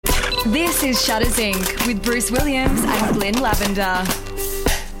This is Shutters Inc. with Bruce Williams and Glenn Lavender.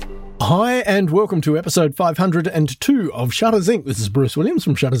 Hi, and welcome to episode 502 of Shutters Inc. This is Bruce Williams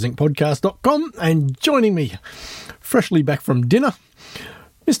from shuttersincpodcast.com, and joining me, freshly back from dinner,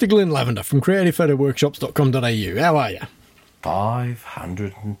 Mr. Glenn Lavender from creativephotoworkshops.com.au. How are you?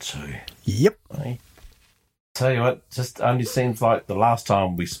 502. Yep. Hey. Tell you what, just only seems like the last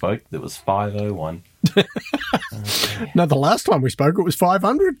time we spoke, there was 501. No, the last time we spoke, it was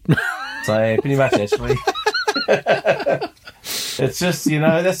 500. So, yeah, pretty much, actually. It's just,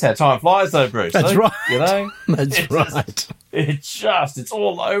 that's how time flies, though, Bruce. That's right. That's right. It's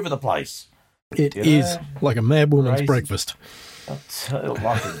all over the place. It is like a mad woman's Crazy. breakfast. I'll tell you,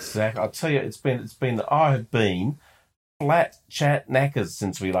 I have been flat chat knackers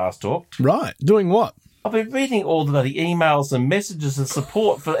since we last talked. Right. Doing what? I've been reading all the bloody emails and messages of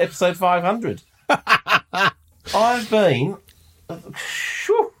support for episode 500. I've been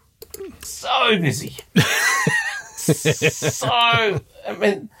so busy.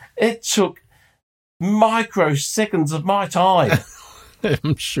 It took microseconds of my time.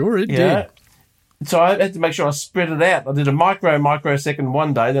 I'm sure it did. So I had to make sure I spread it out. I did a microsecond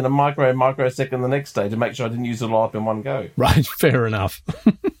one day, then a microsecond the next day to make sure I didn't use it all up in one go. Right, fair enough.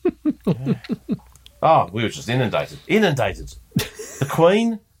 Oh, we were just inundated. The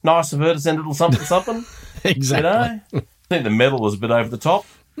Queen, nice of her to send a little something. Exactly. I think the medal was a bit over the top,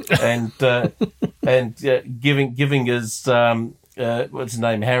 and giving us what's his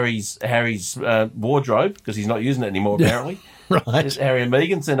name, Harry's wardrobe, because he's not using it anymore apparently. Right. Just Harry and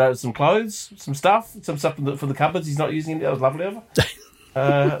Meghan sent over some clothes, some stuff for the cupboards. He's not using it. That was lovely of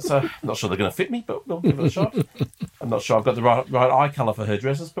her. So I'm not sure they're going to fit me, but we'll give it a shot. I'm not sure I've got the right eye colour for her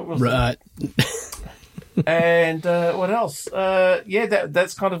dresses, but we'll see. Right. And what else?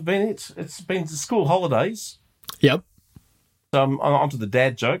 That's kind of been it. It's been the school holidays. Yep. So I'm onto the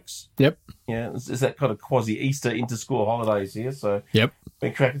dad jokes. Yep. Yeah, it's that kind of quasi-Easter into-school holidays here. So Yep.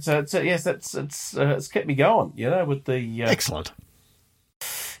 been cracking. So yes, it's kept me going. With the Excellent.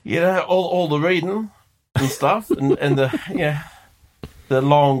 All the reading and stuff, and the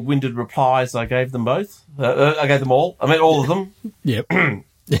long-winded replies I gave them both. I gave them all. I mean, all of them. Yep.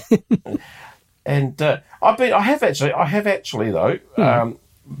 And I have actually though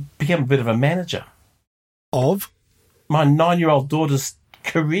become a bit of a manager Of? my 9-year-old daughter's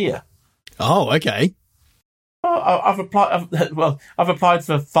career. Oh, okay. I've applied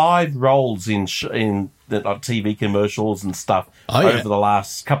for 5 roles in TV commercials and stuff over the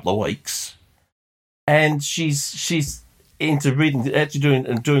last couple of weeks, and she's into reading, actually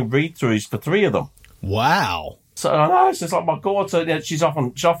doing read-throughs for 3 of them. Wow. So I know, it's just like, my God. So she's off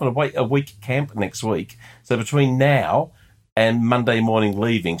on a week camp next week. So between now and Monday morning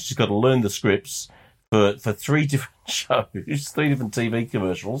leaving, she's got to learn the scripts for 3 different shows, 3 different TV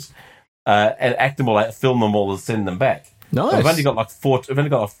commercials, and act them all out, film them all, and send them back. Nice. I've only got like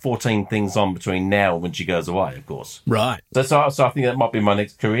 14 things on between now and when she goes away, of course. Right. So I think that might be my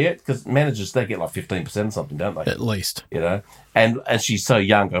next career, because managers, they get like 15% or something, don't they? At least. And she's so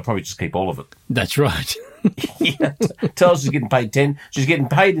young, I'll probably just keep all of it. That's right. Yeah. Tell her she's getting paid 10. She's getting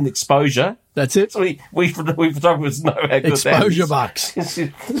paid in exposure. That's it. So we photographers know how good Exposure that is. bucks.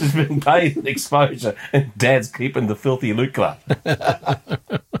 She's been paid in exposure, and Dad's keeping the filthy lucre.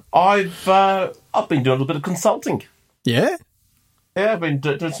 I've been doing a little bit of consulting. Yeah? Yeah, I've been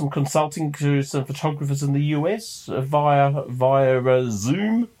doing some consulting to some photographers in the US via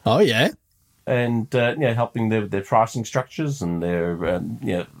Zoom. Oh, yeah? And helping them with their pricing structures and their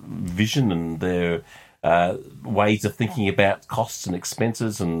vision and their ways of thinking about costs and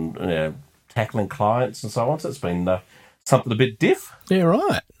expenses and tackling clients and so on. So it's been something a bit diff. Yeah,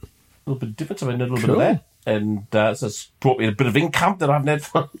 right. A little bit different. So I did a little bit of that. And so it's brought me a bit of income that I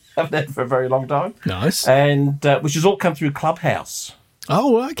haven't had for a very long time. Nice. And which has all come through Clubhouse.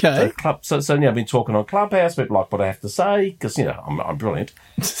 Oh, okay. So I've been talking on Clubhouse. People like what I have to say because I'm brilliant.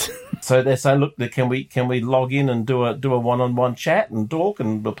 So they're saying, look, can we log in and do a one-on-one chat and talk,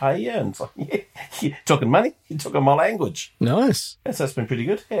 and we'll pay you? And it's like, yeah, you're talking money, you're talking my language. Nice. So that's been pretty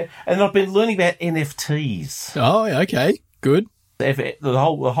good. Yeah. And I've been learning about NFTs. Oh, okay. Good. The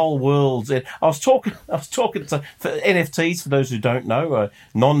whole world's. I was talking to, for NFTs, for those who don't know,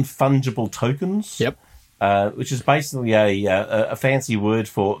 non-fungible tokens. Yep. Which is basically a fancy word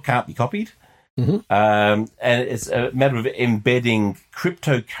for can't be copied. Mm-hmm. And it's a matter of embedding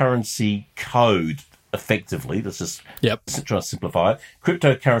cryptocurrency code effectively. Let's just try to simplify it.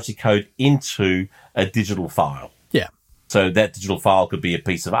 Cryptocurrency code into a digital file. Yeah. So that digital file could be a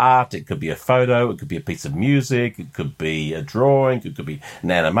piece of art, it could be a photo, it could be a piece of music, it could be a drawing, it could be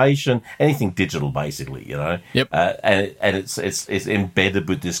an animation, anything digital, basically, you know. Yep. And it's embedded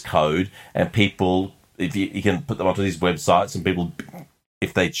with this code, and people, if you can put them onto these websites, and people,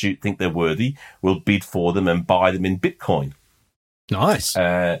 if they think they're worthy, will bid for them and buy them in Bitcoin. Nice.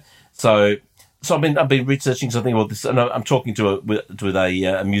 So I've been researching something about this, and I'm talking with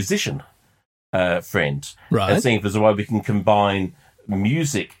a musician friend, Right. and seeing if there's a way we can combine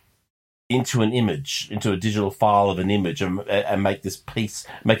music into an image, into a digital file of an image, and make this piece,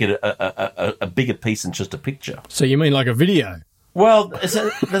 make it a bigger piece than just a picture. So you mean like a video? Well, let's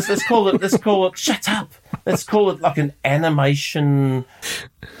call it. Shut up. Let's call it like an animated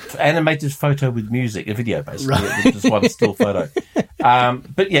photo with music, a video basically, Right. which is why it's still photo.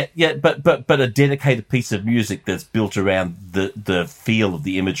 But a dedicated piece of music that's built around the feel of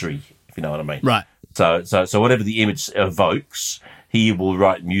the imagery, if you know what I mean. Right. So whatever the image evokes, he will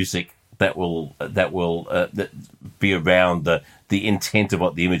write music that will be around the intent of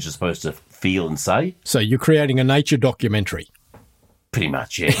what the image is supposed to feel and say. So you're creating a nature documentary. Pretty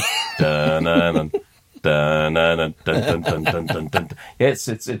much, yeah. Dun, dun, dun, dun, dun, dun, dun, dun, dun, dun. Yeah, it's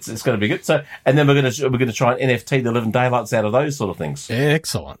going to be good. So, and then we're going to try and NFT the living daylights out of those sort of things.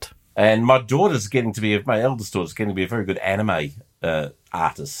 Excellent. And my eldest daughter's getting to be a very good anime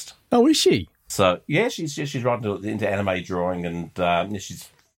artist. Oh, is she? So yeah, she's right into anime drawing, and she's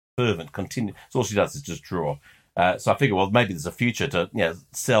fervent. Continue. So all she does is just draw. So I figure, well, maybe there's a future to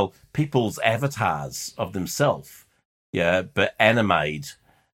sell people's avatars of themselves, but animated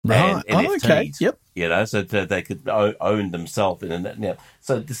Right. and Oh, NFTs. okay. Yep. So that they could own themselves in.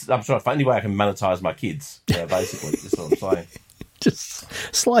 So this, I'm sorry, the only way I can monetize my kids, basically, is what I'm saying. Just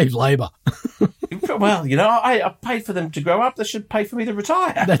slave labour. Well, I paid for them to grow up. They should pay for me to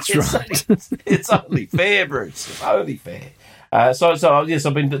retire. That's right. It's only fair, Bruce. It's only fair. So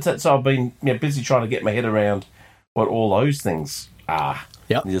I've been busy trying to get my head around what all those things are.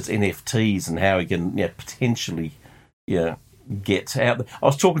 Yep. There's NFTs and how we can potentially get out there. I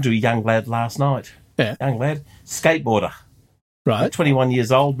was talking to a young lad last night. Yeah. Young lad, skateboarder, Right. 21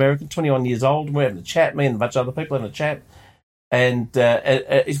 years old, American, 21 years old. We're having a chat, me and a bunch of other people having a chat. And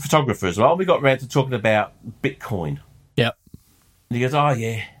he's a photographer as well. We got around to talking about Bitcoin. Yep. And he goes, oh,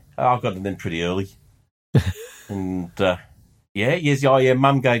 yeah, I got it then pretty early. And,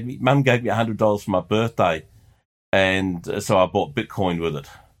 Mum gave me $100 for my birthday. And so I bought Bitcoin with it.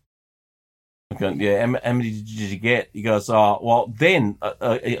 I'm going, yeah, how many did you get? He goes, oh, well, then,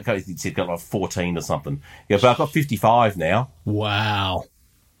 he said got like 14 or something. He goes, but I've got 55 now. Wow.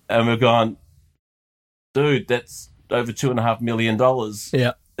 And we're going, dude, that's over $2.5 million.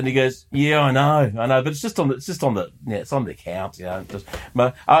 Yeah. And he goes, yeah, I know, but it's on the account, I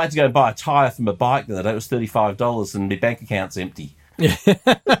had to go and buy a tyre for my bike the other day. It was $35 and my bank account's empty. Yeah.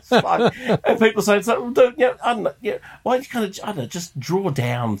 And people say, dude, why don't you just draw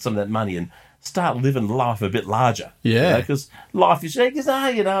down some of that money and start living life a bit larger? Yeah. Because life is, he goes,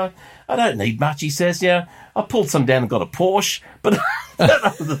 I don't need much, he says, I pulled some down and got a Porsche, but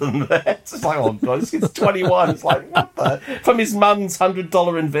other than that, it's like, oh God, this kid's 21. It's like, what the? From his mum's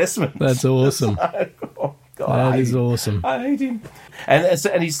 $100 investment. That's awesome. Oh God, That is awesome. I hate him.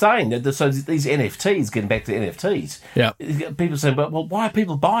 And he's saying that, so these NFTs, getting back to NFTs, people say, well, why are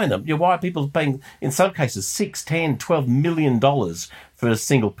people buying them? Why are people paying, in some cases, $6, $10, $12 million for a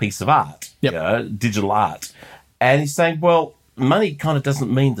single piece of art, digital art? And he's saying, well, money kind of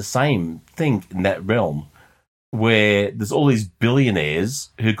doesn't mean the same thing in that realm, where there's all these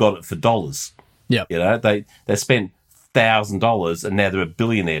billionaires who got it for dollars. Yep. They spent $1,000 and now they're a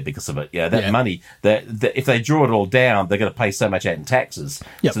billionaire because of it. That money, that if they draw it all down, they're going to pay so much out in taxes.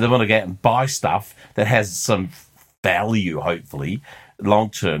 Yep. So they want to go out and buy stuff that has some value, hopefully, long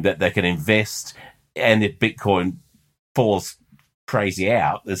term, that they can invest. And if Bitcoin falls crazy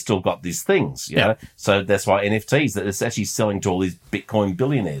out, they've still got these things. You know? So that's why NFTs, that it's actually selling to all these Bitcoin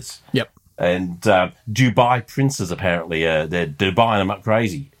billionaires. Yep. And Dubai princes, apparently, they're buying them up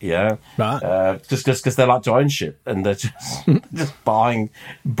crazy, Right. just because they like to own shit, and they're just buying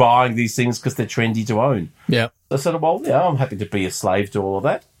these things because they're trendy to own. Yeah. So I said, well, I'm happy to be a slave to all of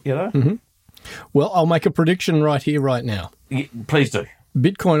that, Mm-hmm. Well, I'll make a prediction right here, right now. Please do.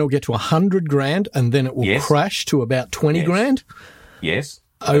 Bitcoin will get to 100 grand, and then it will crash to about 20 grand. Yes.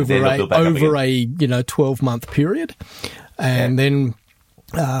 Over a 12-month period, and then.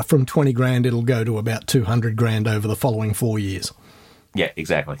 From 20 grand, it'll go to about 200 grand over the following 4 years. Yeah,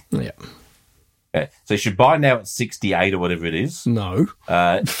 exactly. Yeah. So you should buy now at 68 or whatever it is. No.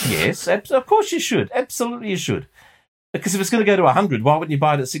 Yes, of course you should. Absolutely you should. Because if it's going to go to 100, why wouldn't you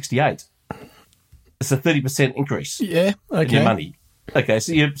buy it at 68? It's a 30% increase Yeah. in Okay. your money. Okay,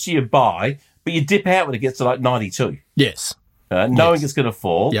 so you buy, but you dip out when it gets to like 92. Yes. Knowing Yes. it's going to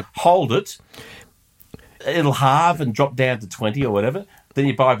fall, Yep. hold it. It'll halve and drop down to 20 or whatever. Then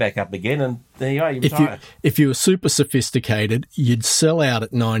you buy back up again, and there you are. You retire. If you were super sophisticated, you'd sell out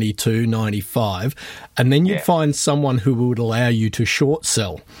at 92, 95, and then you'd Yeah. find someone who would allow you to short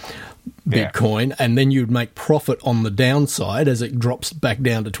sell Bitcoin, and then you'd make profit on the downside as it drops back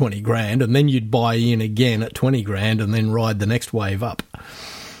down to 20 grand, and then you'd buy in again at 20 grand and then ride the next wave up.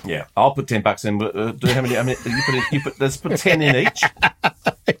 Yeah, I'll put $10 in. How many? Let's put 10 in each.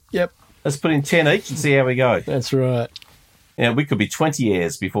 Yep, Let's put in 10 each and see how we go. that's right. Yeah, we could be 20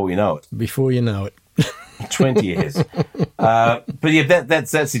 years before we know it. Before you know it. 20 years. But yeah,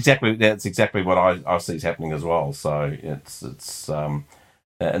 that's exactly what I see is happening as well. So it's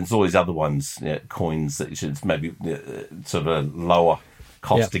and there's all these other ones, coins that you should maybe sort of a lower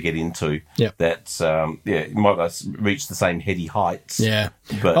cost Yep. to get into. Yep. That you might not reach the same heady heights. Yeah.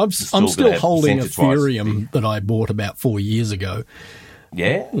 But I'm gonna still have holding percentage-wise. Ethereum that I bought about 4 years ago.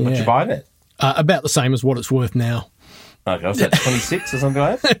 Yeah, what'd you buy that? About the same as what it's worth now. Okay, was that 26 or something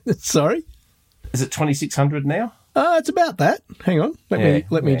like that? Sorry? Is it 2,600 now? It's about that. Hang on.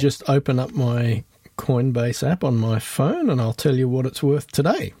 Let me Yeah. just open up my Coinbase app on my phone and I'll tell you what it's worth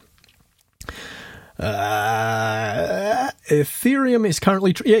today. Ethereum is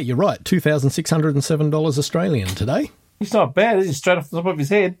currently, you're right, $2,607 Australian today. It's not bad, is it? Straight off the top of his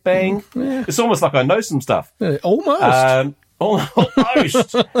head, bang. Yeah. It's almost like I know some stuff. Almost.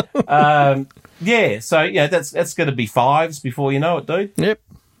 Almost. Yeah, so yeah, that's going to be fives before you know it, dude. Yep.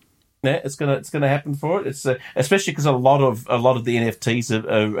 Yeah, it's gonna happen for it. It's especially because a lot of the NFTs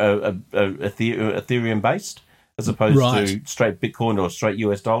are Ethereum based as opposed Right. to straight Bitcoin or straight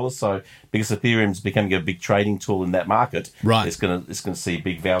US dollars. So because Ethereum's becoming a big trading tool in that market, Right. it's gonna see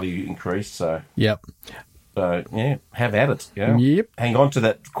big value increase. So Yep. yeah, have at it. Yeah. Yep. Hang on to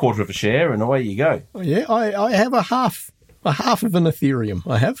that quarter of a share, and away you go. Yeah, I have a half of an Ethereum.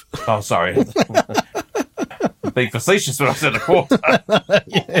 I have. Oh, sorry. Being facetious when I said a quarter.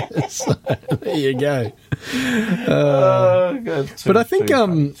 Yes. There you go. Good. But I think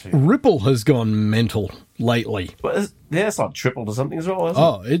Ripple has gone mental lately. It's like tripled or something as well, isn't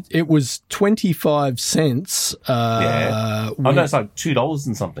it? Oh, it was 25 cents. Yeah. I know it's like $2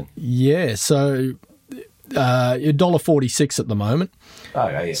 and something. Yeah, so $1.46 at the moment. Oh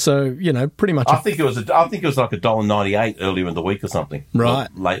yeah. So, pretty much. I think it was like $1.98 earlier in the week or something. Right.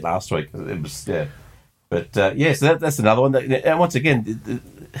 Late last week. It was But so that's another one. And once again,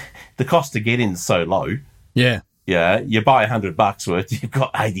 the cost to get in is so low. Yeah. Yeah, you buy $100 worth, you've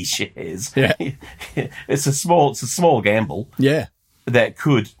got 80 shares. Yeah. It's a small gamble Yeah. that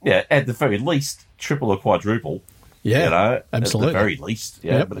could, at the very least, triple or quadruple. Yeah. Absolutely. At the very least,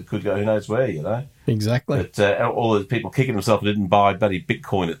 Yep. but it could go who knows where, Exactly. But all the people kicking themselves who didn't buy bloody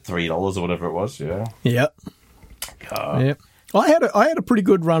Bitcoin at $3 or whatever it was, Yep. Yep. I had a pretty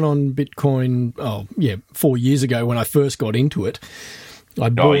good run on Bitcoin. 4 years ago when I first got into it.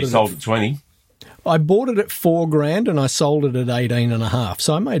 You sold at 20. I bought it at $4,000 and I sold it at 18.5.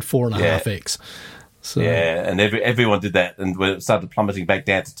 So I made 4.5x. So Yeah, and everyone did that, and when it started plummeting back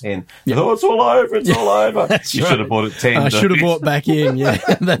down to 10, they thought, it's all over, it's all over. You should have bought it 10. I should have bought back in. Yeah,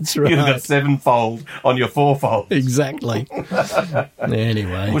 that's right. You'd have got sevenfold on your fourfold. Exactly.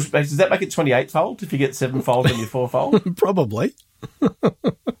 Anyway, Does that make it 28-fold if you get sevenfold on your fourfold? probably.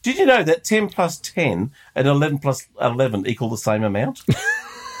 Did you know that 10 plus 10 and 11 plus 11 equal the same amount?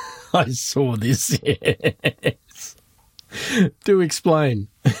 I saw this. Yes. Do explain.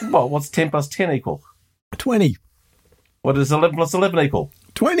 Well, what's 10 plus 10 equal? 20. What does 11 plus 11 equal?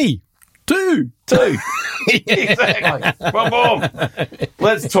 20. 2. 2. Exactly. Boom, boom.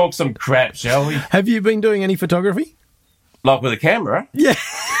 Let's talk some crap, shall we? Have you been doing any photography? Like with a camera? Yeah.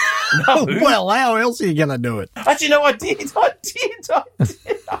 No. Well, how else are you going to do it? Actually, no, I did.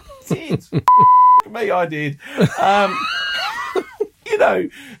 Me, I did.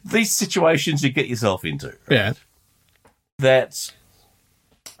 These situations you get yourself into. Right? Yeah. That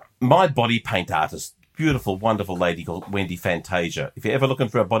my body paint artist, beautiful, wonderful lady called Wendy Fantasia. If you're ever looking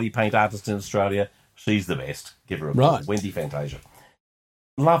for a body paint artist in Australia, she's the best. Give her a call. Right. Wendy Fantasia.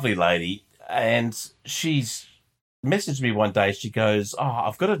 Lovely lady. And she's messaged me one day. She goes,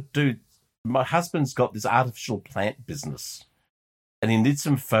 I've got to do... My husband's got this artificial plant business. And he needs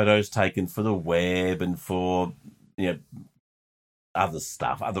some photos taken for the web and for, other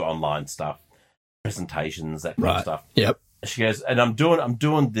stuff, other online stuff, presentations, that kind of stuff. Yep. she goes, and I'm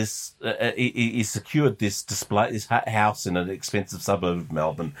doing this. He secured this display, this house in an expensive suburb of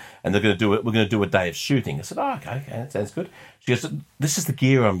Melbourne, and they're going to do it. We're going to do a day of shooting. I said, "Oh, okay, that sounds good." She goes, "This is the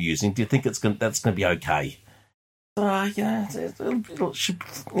gear I'm using. Do you think that's going to be okay?" Yeah,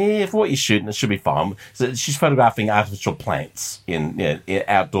 for what you're shooting, it should be fine. So she's photographing artificial plants in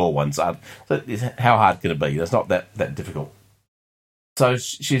outdoor ones. So how hard can it be? It's not that difficult. So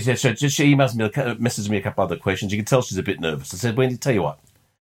she messaged me a couple other questions. You can tell she's a bit nervous. I said, "Wendy, tell you what,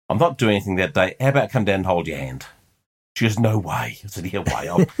 I'm not doing anything that day. How about I come down and hold your hand?" She goes, "No way." I said, "Yeah,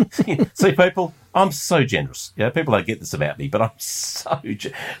 way." See, people, I'm so generous. People don't get this about me, but I'm so I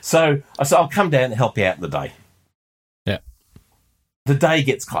said, "I'll come down and help you out in the day." Yeah. The day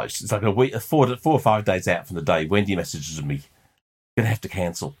gets close. It's like a week, 4 or 5 days out from the day. Wendy messages me, "Gonna have to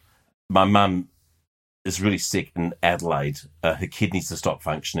cancel. My mum is really sick in Adelaide. Her kidneys have stopped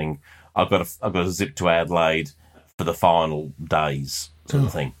functioning. I've got to zip to Adelaide for the final days," sort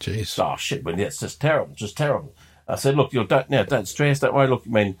of thing. Jeez. Oh shit, Wendy, that's just terrible. I said, "Look, don't stress, don't worry. Look, I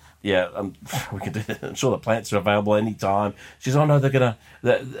mean, we can do that. I'm sure the plants are available any time." She's, "Oh no, they're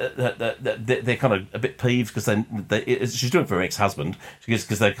kind of a bit peeved because she's doing it for her ex-husband. She goes,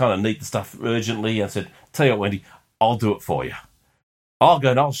 because they kind of need the stuff urgently." I said, "Tell you what, Wendy, I'll do it for you. I'll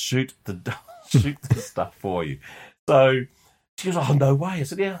go and I'll shoot the stuff for you." So she goes, "Oh no way." I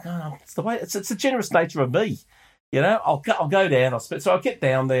said, "Yeah, no, it's the way. It's the generous nature of me. I'll go down. So I'll get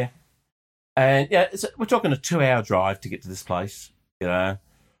down there." And we're talking a 2-hour drive to get to this place, and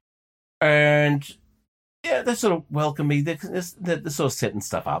they sort of welcome me. They're sort of setting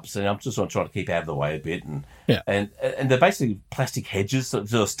stuff up, so I'm just trying to keep out of the way a bit, and they're basically plastic hedges,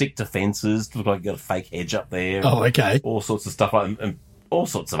 sort of stick to fences, look like you got a fake hedge up there. Oh, okay. All sorts of stuff, and all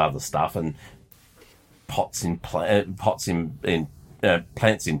sorts of other stuff, and plants in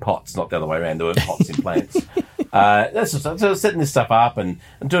pots, not the other way around. There were pots in plants. So setting this stuff up and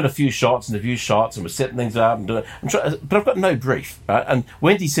doing a few shots, and we're setting things up and doing. But I've got no brief. Right? And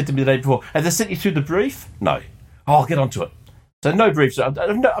Wendy said to me the day before, "Have they sent you through the brief?" "No." "Oh, I'll get onto it." So no brief. So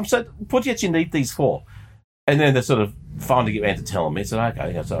I'm saying, "What do you actually need these for?" And then they sort of finally get around to telling me. So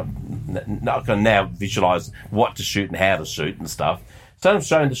okay, so I can now visualise what to shoot and how to shoot and stuff. So I'm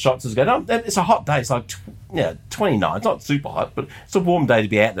showing the shots as going. It's a hot day. It's like 29. It's not super hot, but it's a warm day to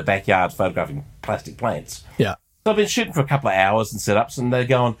be out in the backyard photographing plastic plants. Yeah. So I've been shooting for a couple of hours and setups, and they're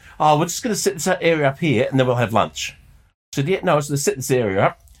going, "Oh, we're just going to set this area up here, and then we'll have lunch." I said, "Yeah, no, it's going to set this area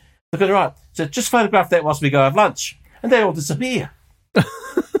up." They're going, "Right." So just photograph that whilst we go have lunch, and they all disappear. And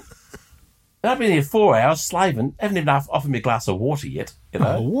I've been here 4 hours slaving, haven't even offered me a glass of water yet.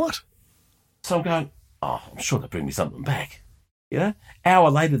 Oh, what? So I'm going, "Oh, I'm sure they'll bring me something back."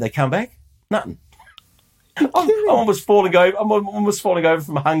 Hour later they come back, nothing. I'm almost falling over. I'm almost falling over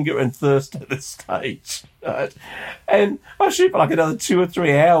from hunger and thirst at this stage, right? And I shoot for like another 2 or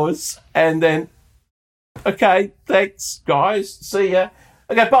 3 hours, and then, "Okay, thanks, guys. See ya."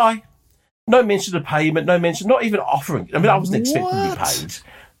 Okay, bye. No mention of payment. No mention. Not even offering. I mean, I wasn't expecting to be paid,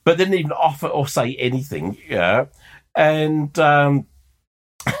 but they didn't even offer or say anything. And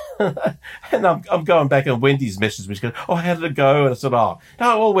and I'm going back, and Wendy's messaged me. She goes, "Oh, how did it go?" And I said, "Oh,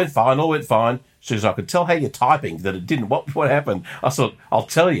 no, all went fine. She goes, "I could tell how you're typing that it didn't. What happened?" I said, "I'll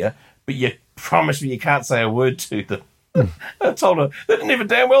tell you, but you promised me you can't say a word to them." I told her, "They didn't even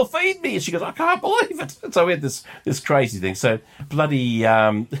damn well feed me." And she goes, "I can't believe it." And so we had this crazy thing. So bloody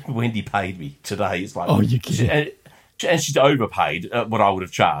Wendy paid me today. It's like, oh, you kidding? And she's overpaid what I would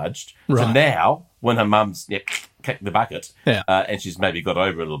have charged. Right. So now, when her mum's kicked the bucket, and she's maybe got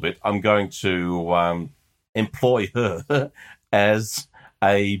over it a little bit, I'm going to employ her as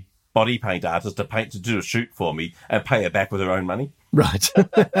a body paint artist to do a shoot for me and pay her back with her own money. Right.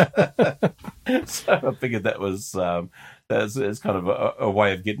 So I figured that was it's kind of a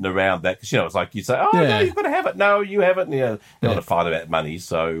way of getting around that, because it's like you say, "Oh no, you've got to have it." No, you haven't. They want to fight about money.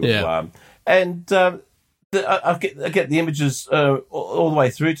 So I get the images all the way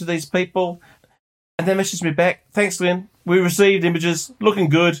through to these people. And they messaged me back, "Thanks, Glenn. We received images, looking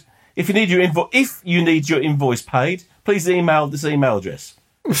good. If you need your invoice paid, please email this email address."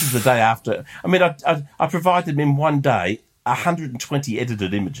 This is the day after. I mean, I provided them in one day 120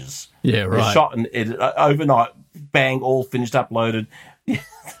 edited images. Yeah, right. They're shot and edited overnight, bang, all finished, uploaded.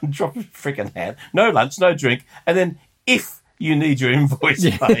 Drop a freaking hat. No lunch, no drink, and then if you need your invoice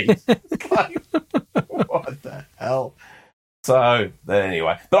paid, like, what the hell? So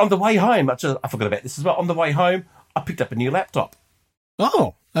anyway, but on the way home, I forgot about this as well. On the way home, I picked up a new laptop.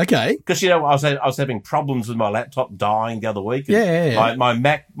 Oh, okay. Because I was having problems with my laptop dying the other week. Yeah. My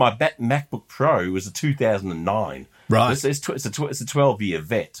MacBook Pro was a 2009. Right. It's a 12-year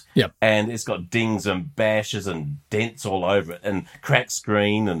vet. Yep. And it's got dings and bashes and dents all over it and cracked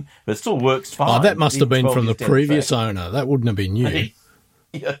screen, but it still works fine. Oh, that must have been from the 12 years down the previous track. owner. That wouldn't have been new.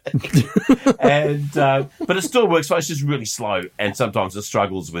 Yeah. And but it still works fine. It's just really slow, and sometimes it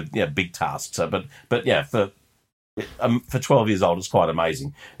struggles with big tasks. So, but yeah, for 12 years old, it's quite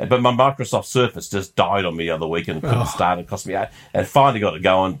amazing. But my Microsoft Surface just died on me the other week and couldn't start. It cost me $8, and finally got it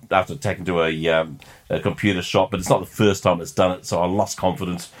going after taking to a computer shop. But it's not the first time it's done it, so I lost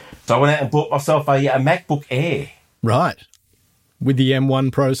confidence. So I went out and bought myself a MacBook Air. Right. With the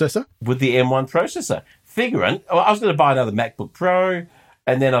M1 processor? With the M1 processor. Figuring, I was going to buy another MacBook Pro,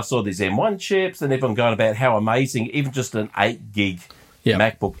 and then I saw these M1 chips, and everyone going about how amazing even just an 8 gig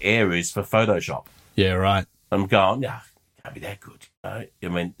MacBook Air is for Photoshop. Yeah, right. I'm going, no, it can't be that good. I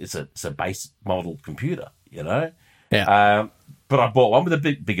mean, it's a base model computer, Yeah. But I bought one with a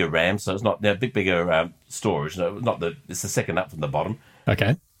bigger RAM, so it's not bigger storage. No, it's the second up from the bottom.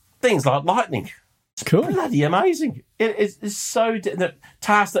 Okay. Things like lightning. Cool. Bloody amazing. It's so the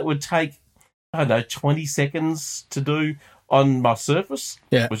task that would take 20 seconds to do on my Surface,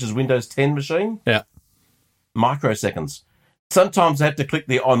 which is Windows 10 machine. Yeah. Microseconds. Sometimes I have to click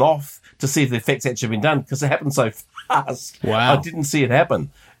the on-off to see if the effect's actually been done because it happened so fast. Wow. I didn't see it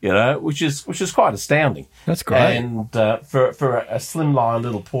happen, which is quite astounding. That's great. And for a slimline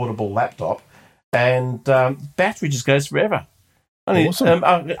little portable laptop, and battery just goes forever. Awesome.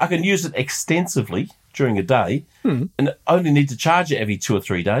 I can use it extensively during a day, and only need to charge it every 2 or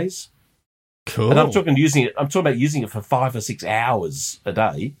 3 days. Cool. And I'm talking about using it for 5 or 6 hours a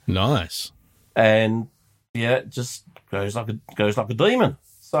day, Nice. and it just goes like a demon.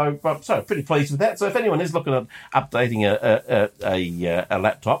 So pretty pleased with that. So if anyone is looking at updating a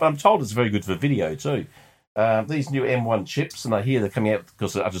laptop, I'm told it's very good for video too. These new M1 chips, and I hear they're coming out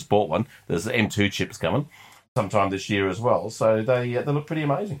because I just bought one. There's the M2 chips coming sometime this year as well. So they look pretty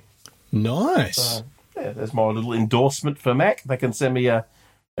amazing. Nice. There's my little endorsement for Mac. They can send me a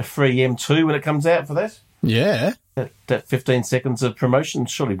free M2 when it comes out for that. Yeah. That 15 seconds of promotion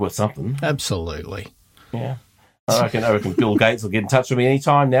surely worth something. Absolutely. Yeah. I reckon Bill Gates will get in touch with me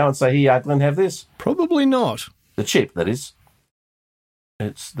anytime now and say, "Here, Glenn, have this." Probably not. The chip, that is.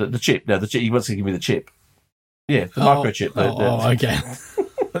 It's the chip. No, the chip. He wants to give me the chip. Yeah, the microchip. Okay.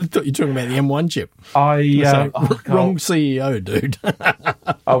 I thought you were talking about the M1 chip. Wrong CEO, dude.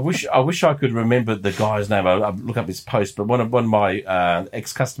 I wish I could remember the guy's name. I'll look up his post. But one of my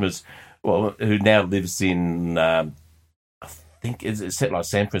ex-customers, who now lives in, I think it's set like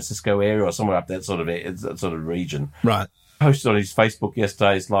San Francisco area or somewhere up that sort of region. Right. Posted on his Facebook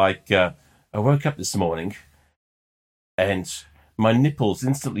yesterday. It's like, I woke up this morning and my nipples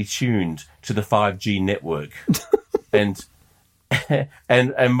instantly tuned to the 5G network, and my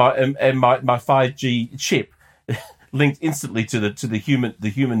 5G chip linked instantly to the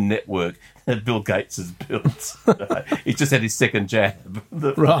human network that Bill Gates has built. He just had his second jab.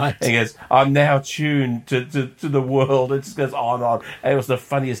 Right. And he goes, "I'm now tuned to the world." It just goes on and on. And it was the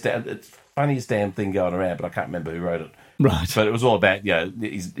funniest damn thing going around, but I can't remember who wrote it. Right. But it was all about,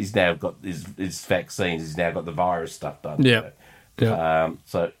 he's now got his vaccines. He's now got the virus stuff done. Yeah.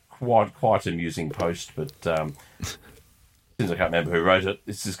 So quite amusing post, but since I can't remember who wrote it,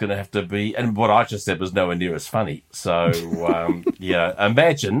 it's just going to have to be. And what I just said was nowhere near as funny. So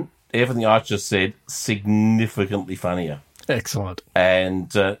imagine everything I just said significantly funnier, Excellent. and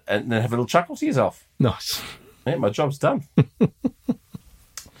then have a little chuckle to yourself. Nice. Yeah, my job's done.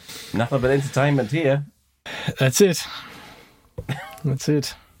 Nothing but entertainment here. That's it. That's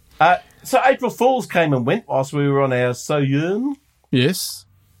it. So April Fools came and went whilst we were on our sojourn. Yes.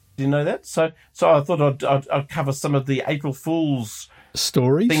 Do you know that? So I thought I'd cover some of the April Fools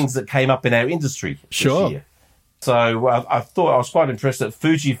Stories. things that came up in our industry Sure. this year. So I thought I was quite impressed that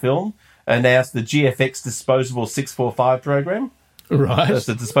Fujifilm announced the GFX disposable 645 program. Right. That's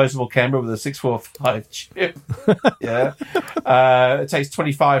a disposable camera with a 645 chip. Yeah. It takes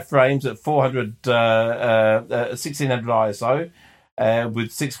 25 frames at 1600 ISO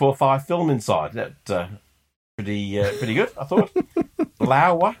with 645 film inside. That pretty good, I thought.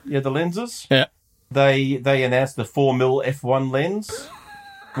 Laowa, the lenses. Yeah. They announced the 4mm f1 lens,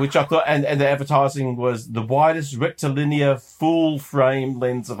 which I thought, and the advertising was the widest rectilinear full frame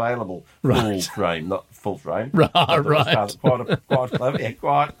lens available. Right. Full frame, not full frame. Right. Quite clever. Yeah,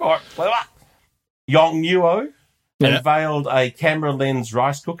 quite clever. Yongnuo unveiled a camera lens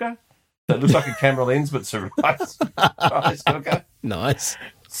rice cooker. So it looks like a camera lens, but it's a rice cooker. Nice.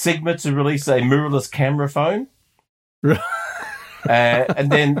 Sigma to release a mirrorless camera phone. Right.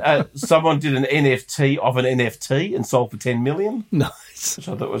 And then someone did an NFT of an NFT and sold for 10 million. Nice. Which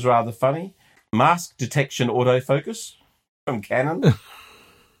I thought was rather funny. mask detection autofocus from Canon,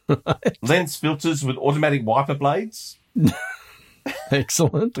 lens filters with automatic wiper blades,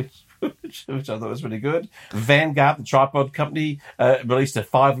 Excellent. which I thought was pretty good. Vanguard, the tripod company, released a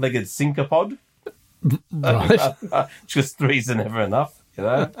 5-legged sinker pod. Right. Just 3's are never enough, you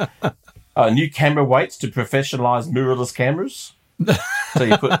know. New camera weights to professionalise mirrorless cameras. So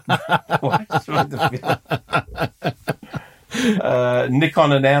you put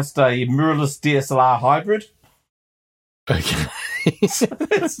Nikon announced a mirrorless DSLR hybrid. Okay.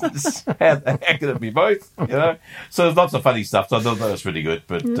 How can it be both? You know, so there's lots of funny stuff. So I thought that was pretty good.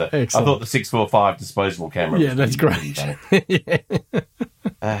 But I thought the 645 disposable camera. Yeah, that's great.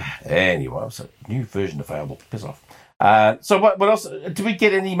 Anyway, so new version available. Piss off. So what else? Did we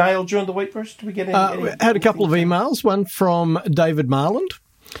get any mail during the week, Bruce? Did we get any? We had a couple of emails. One from David Marland.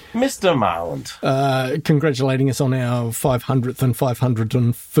 Mr. Marland. Congratulating us on our 500th and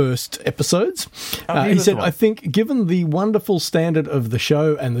 501st episodes. He said, right. I think given the wonderful standard of the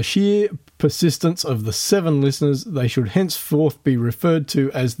show and the sheer persistence of the 7 listeners, they should henceforth be referred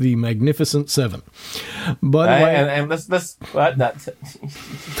to as the Magnificent 7. By the way... And let's no, you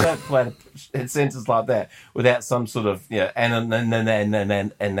don't play a sentence like that without some sort of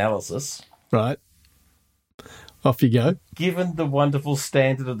analysis. Right. Off you go. Given the wonderful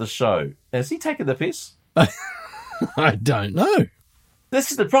standard of the show. Now, is he taking the piss? I don't know.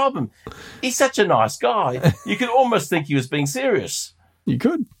 This is the problem. He's such a nice guy. You could almost think he was being serious. You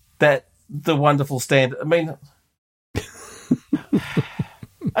could. That the wonderful standard. I mean, I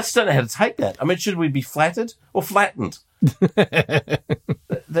just don't know how to take that. I mean, should we be flattered or flattened?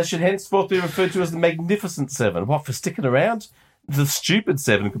 They should henceforth be referred to as the Magnificent 7. What, for sticking around? The stupid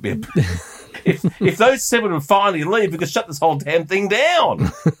 7 could be a... if those 7 would finally leave, we could shut this whole damn thing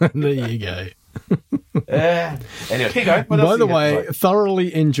down. There you go. Anyway, keep going. What else By the do you have to way, say?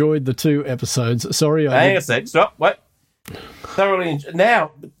 thoroughly enjoyed the 2 episodes. Sorry, Hang a sec. Stop. Wait. Thoroughly.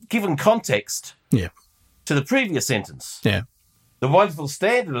 Now, given context Yeah. to the previous sentence, Yeah. the wonderful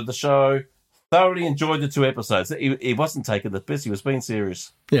standard of the show, thoroughly enjoyed the 2 episodes. He wasn't taking the piss. He was being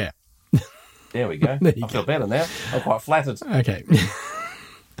serious. Yeah. There we go. There you I feel better now. I'm quite flattered. Okay.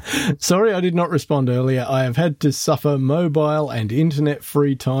 Sorry I did not respond earlier. I have had to suffer mobile and internet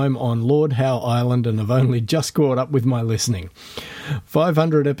free time on Lord Howe Island and have only just caught up with my listening.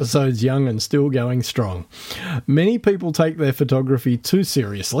 500 episodes young and still going strong. Many people take their photography too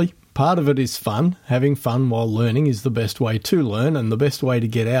seriously. Part of it is fun. Having fun while learning is the best way to learn, and the best way to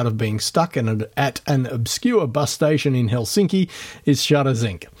get out of being stuck at an obscure bus station in Helsinki is Shutters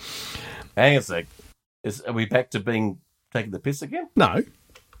Inc. Hang a sec. Are we back to being taking the piss again? No.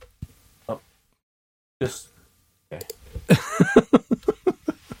 Just okay.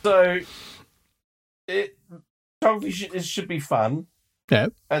 So, photography should be fun, Yeah.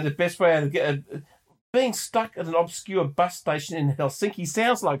 and the best way to get being stuck at an obscure bus station in Helsinki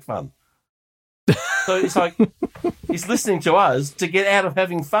sounds like fun. So it's like he's listening to us to get out of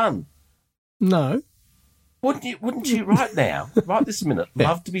having fun. No. Wouldn't you right now, right this minute,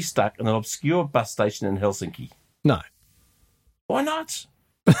 love to be stuck in an obscure bus station in Helsinki? No. Why not?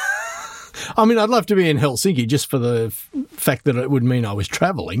 I mean, I'd love to be in Helsinki just for the fact that it would mean I was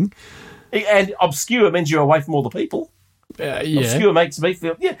travelling. And obscure means you're away from all the people. Yeah. Obscure makes me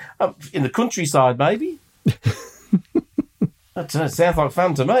feel, in the countryside maybe. That sounds like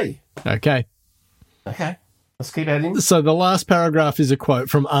fun to me. Okay. Okay, let's keep adding. So the last paragraph is a quote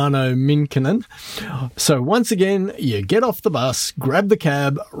from Arno Minkinen. So once again, you get off the bus, grab the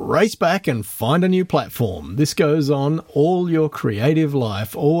cab, race back and find a new platform. This goes on all your creative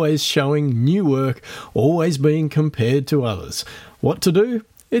life, always showing new work, always being compared to others. What to do?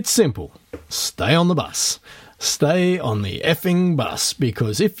 It's simple. Stay on the bus. Stay on the effing bus,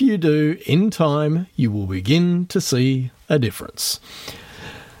 because if you do, in time, you will begin to see a difference.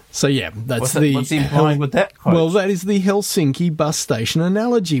 So yeah, that's What's he implying with that quote? Well, that is the Helsinki bus station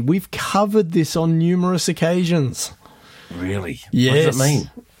analogy. We've covered this on numerous occasions. Really? Yes. What does it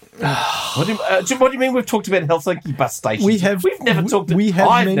mean? What do you mean we've talked about Helsinki bus stations? We've never talked about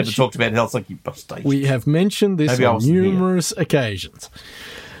Helsinki bus stations. We have mentioned this Maybe I on wasn't here. numerous occasions.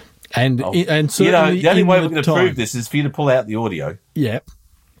 And certainly the only in way the we're going to time. prove this is for you to pull out the audio Yeah.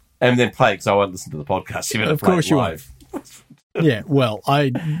 and then play it, because I won't listen to the podcast. You're going Of to play course it you live. Yeah, well,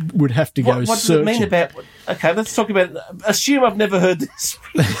 I would have to go What does searching. it mean about... Okay, let's talk about... Assume I've never heard this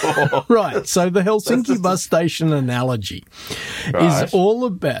before. Right, so the Helsinki bus station analogy Right. is all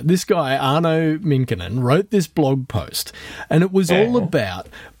about... This guy, Arno Minkinen, wrote this blog post, and it was all about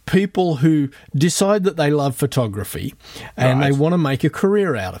people who decide that they love photography and Right. they want to make a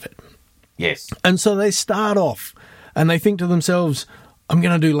career out of it. Yes. And so they start off and they think to themselves, I'm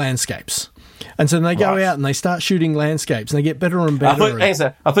going to do landscapes. And so they go Right. out and they start shooting landscapes and they get better and I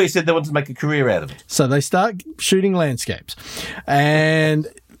better. thought you said they wanted to make a career out of it. So they start shooting landscapes. And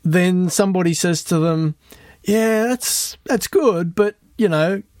then somebody says to them, yeah, that's good, but, you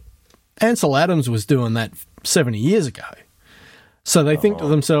know, Ansel Adams was doing that 70 years ago. So they think to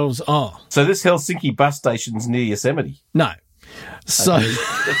themselves, oh, So this Helsinki bus station's near Yosemite. no. So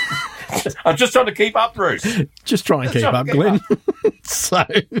I'm just trying to keep up, Bruce. just try and keep up, Glenn.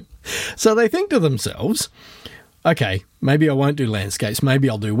 So they think to themselves, okay, maybe I won't do landscapes. Maybe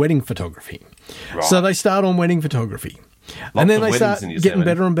I'll do wedding photography. Right. So they start on wedding photography. And then they start getting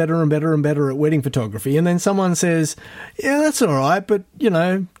better and better and better and better at wedding photography. And then someone says, yeah, that's all right, but, you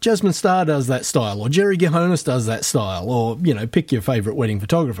know, Jasmine Starr does that style, or Jerry Gahonis does that style, or, you know, pick your favourite wedding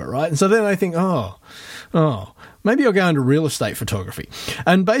photographer, right? And so then they think, oh, maybe I'll go into real estate photography.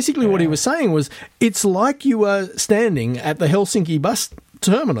 And basically what he was saying was, it's like you are standing at the Helsinki bus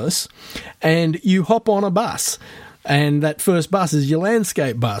terminus and you hop on a bus. And that first bus is your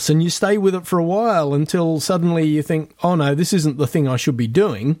landscape bus, and you stay with it for a while until suddenly you think, oh no, this isn't the thing I should be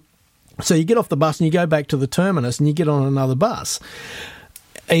doing. So you get off the bus and you go back to the terminus and you get on another bus.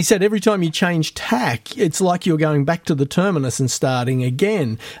 And he said every time you change tack, it's like you're going back to the terminus and starting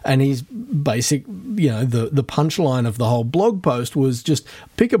again. And his basic, you know, the punchline of the whole blog post was just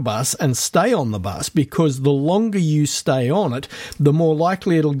pick a bus and stay on the bus, because the longer you stay on it, the more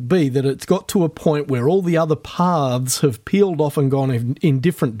likely it'll be that it's got to a point where all the other paths have peeled off and gone in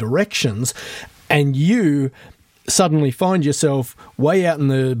different directions, and you suddenly find yourself way out in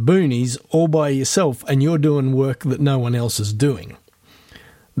the boonies all by yourself, and you're doing work that no one else is doing.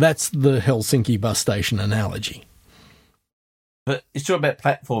 That's the Helsinki bus station analogy. But it's talking about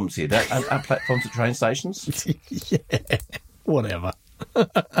platforms here. Aren't platforms at train stations? Yeah, whatever.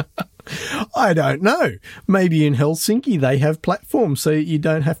 I don't know. Maybe in Helsinki they have platforms so you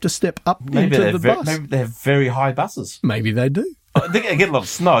don't have to step up into the bus. Maybe they have very high buses. Maybe they do. They get a lot of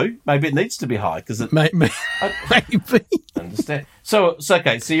snow. Maybe it needs to be high because it. Maybe. Understand. So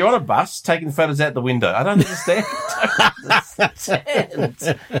okay. So you're on a bus taking photos out the window. I don't understand.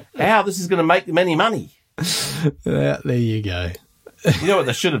 How this is going to make them any money. There you go. You know what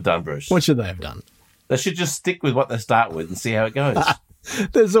they should have done, Bruce? What should they have done? They should just stick with what they start with and see how it goes.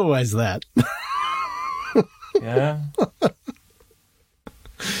 There's always that. Yeah.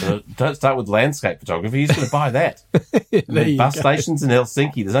 So don't start with landscape photography. Who's going to buy that? Bus stations in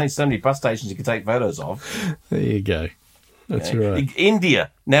Helsinki. There's only so many bus stations you can take photos of. There you go. That's right.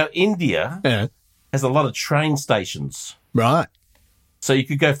 India. Now, India Yeah. has a lot of train stations. Right. So you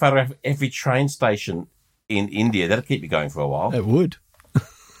could go photograph every train station in India. That'll keep you going for a while. It would.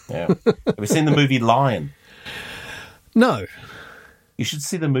 Yeah. Have you seen the movie Lion? No. You should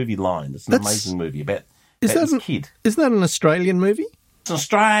see the movie Lion. It's an amazing movie about this kid. Isn't that an Australian movie? It's an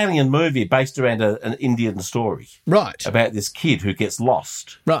Australian movie based around an Indian story. Right. About this kid who gets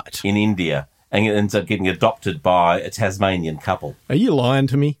lost Right. in India and ends up getting adopted by a Tasmanian couple. Are you lying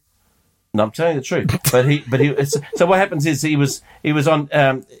to me? No, I'm telling you the truth. So what happens is he was on.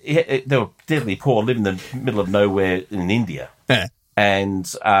 They were deadly poor, living in the middle of nowhere in India, Yeah. and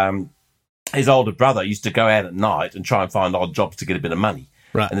his older brother used to go out at night and try and find odd jobs to get a bit of money.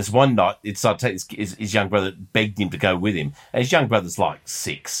 Right. And this one night, he decided to take his young brother, begged him to go with him. And his young brother's like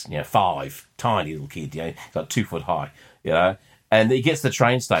 6, 5, tiny little kid, he's like 2 foot high, And he gets to the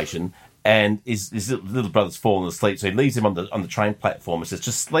train station, and his little brother's fallen asleep, so he leaves him on the train platform and says,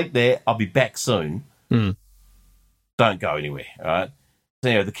 "Just sleep there. I'll be back soon. Don't go anywhere." All right.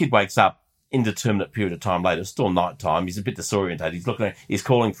 So the kid wakes up. Indeterminate period of time later, still night time. He's a bit disorientated. He's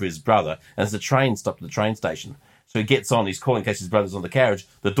calling for his brother, and as the train stopped at the train station. So he gets on, he's calling in case his brother's on the carriage.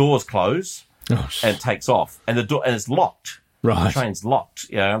 The doors close and takes off. And it's locked. Right. The train's locked,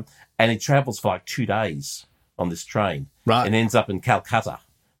 And he travels for like 2 days on this train. Right. And ends up in Calcutta.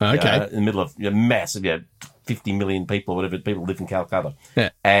 Okay. In the middle of massive, 50 million people, whatever people live in Calcutta.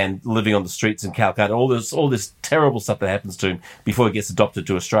 Yeah. And living on the streets in Calcutta. All this terrible stuff that happens to him before he gets adopted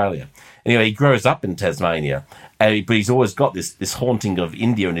to Australia. Anyway, he grows up in Tasmania, but he's always got this haunting of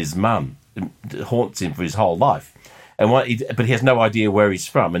India and his mum. It haunts him for his whole life. But he has no idea where he's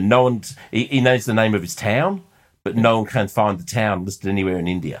from, and no one. He knows the name of his town, but no one can find the town listed anywhere in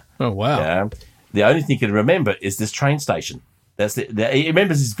India. Oh wow! The only thing he can remember is this train station. He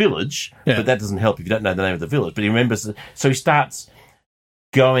remembers his village, but that doesn't help if you don't know the name of the village. But he remembers. So he starts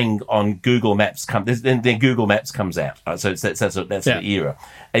going on Google Maps. Then Google Maps comes out. Right? So that's the era,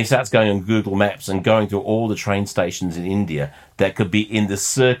 and he starts going on Google Maps and going through all the train stations in India that could be in the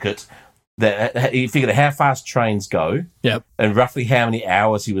circuit. That he figured out how fast trains go, and roughly how many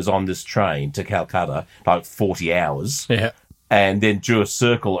hours he was on this train to Calcutta, like 40 hours. Yeah, and then drew a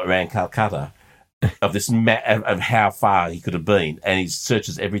circle around Calcutta of this of how far he could have been, and he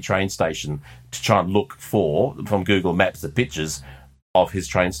searches every train station to try and look for, from Google Maps, the pictures of his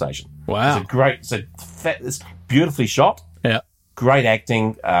train station. Wow. It's beautifully shot. Yeah. Great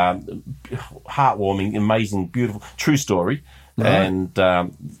acting, heartwarming, amazing, beautiful, true story, and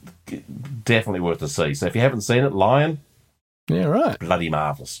definitely worth to see. So if you haven't seen it, Lion, Yeah, right. bloody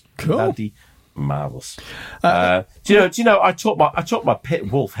marvellous. Cool. Bloody marvellous. Do you know? I taught my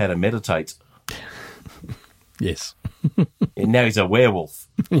pet wolf how to meditate. Yes. And now he's a werewolf.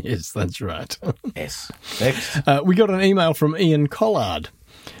 Yes, that's right. Yes. Next. We got an email from Ian Collard.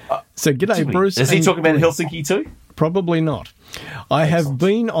 So, g'day, Bruce. Is he talking about Helsinki too? Probably not. I have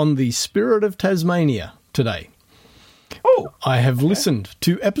been on the Spirit of Tasmania today. Oh. I have listened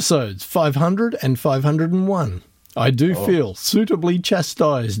to episodes 500 and 501. I do feel suitably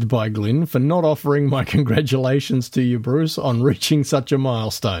chastised by Glyn for not offering my congratulations to you, Bruce, on reaching such a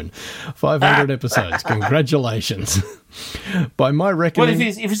milestone. 500 episodes. Congratulations. By my reckoning... Well,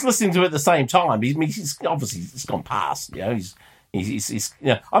 if he's listening to it at the same time, he's obviously it's gone past. You know, he's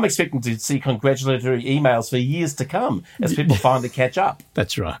I'm expecting to see congratulatory emails for years to come as people finally catch up.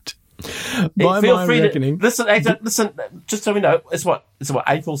 That's right. Feel free to listen. Just so we know, it's what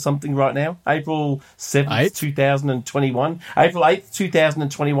April something right now. April 7th, 2021. April 8th,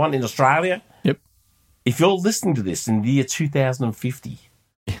 2021 in Australia. Yep. If you're listening to this in the year 2050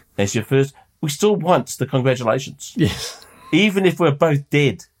 as your first, we still want the congratulations. Yes. Even if we're both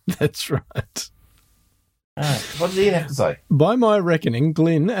dead. That's right. What does Ian have to say? By my reckoning,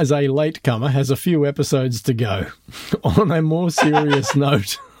 Glyn, as a latecomer, has a few episodes to go. On a more serious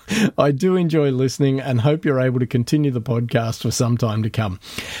note, I do enjoy listening and hope you're able to continue the podcast for some time to come.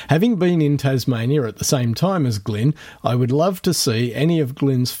 Having been in Tasmania at the same time as Glyn, I would love to see any of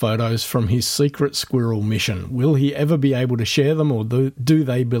Glyn's photos from his secret squirrel mission. Will he ever be able to share them, or do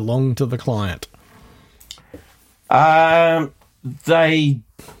they belong to the client? They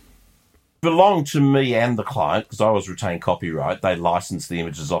belong to me and the client because I was retained copyright. They licensed the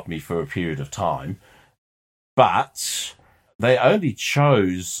images off me for a period of time. But they only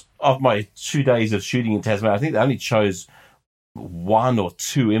chose, of my 2 days of shooting in Tasmania, I think they only chose 1 or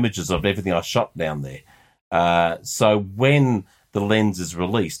 2 images of everything I shot down there. So when the lens is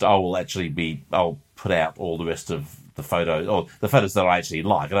released, I'll put out all the rest of the photos, or the photos that I actually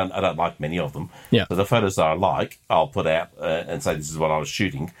like. I don't like many of them. Yeah. But the photos that I like, I'll put out and say this is what I was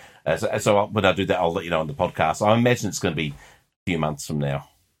shooting. So when I do that, I'll let you know on the podcast. I imagine it's going to be a few months from now.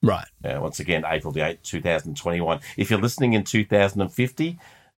 Right. Once again, April the 8th, 2021. If you're listening in 2050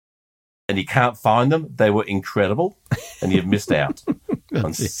 and you can't find them, they were incredible, and you've missed out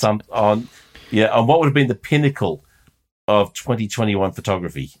on what would have been the pinnacle of 2021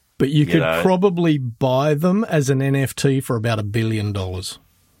 photography. But you could probably buy them as an NFT for about $1 billion.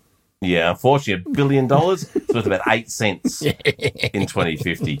 Yeah, unfortunately, $1 billion is worth about 8 cents in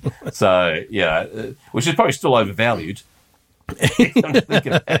 2050. So, which is probably still overvalued.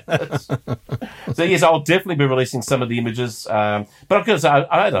 So yes, I'll definitely be releasing some of the images. But of course, I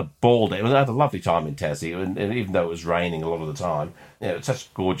had a ball day. I had a lovely time in Tassie, and even though it was raining a lot of the time, it's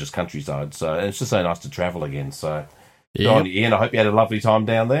such gorgeous countryside. So it's just so nice to travel again. So, good on you, Ian. I hope you had a lovely time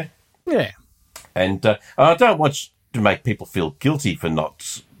down there. Yeah. And I don't want to make people feel guilty for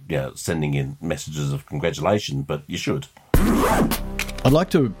not sending in messages of congratulations, but you should. I'd like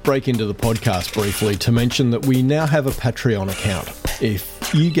to break into the podcast briefly to mention that we now have a Patreon account.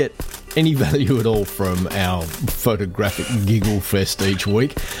 If you get any value at all from our photographic giggle fest each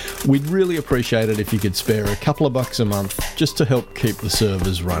week, we'd really appreciate it if you could spare a couple of bucks a month just to help keep the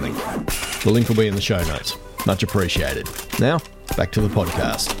servers running. The link will be in the show notes. Much appreciated. Now, back to the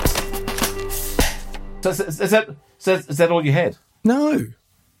podcast. So is that all you had? No.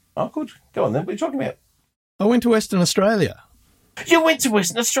 Oh, good. Go on then. What are you talking about? I went to Western Australia. You went to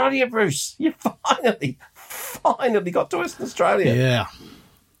Western Australia, Bruce. You finally got to Western Australia. Yeah.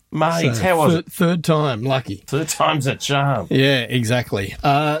 Mate, how was it? Third time, lucky. 3 times a charm. Yeah, exactly.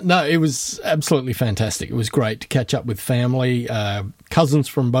 No, it was absolutely fantastic. It was great to catch up with family, cousins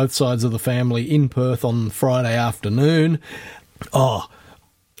from both sides of the family in Perth on Friday afternoon. Oh,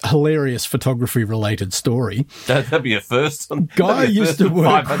 hilarious photography-related story. That'd be a first. Guy I used to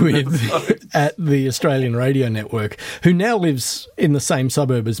work with at the Australian Radio Network, who now lives in the same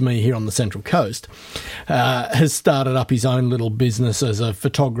suburb as me here on the Central Coast, has started up his own little business as a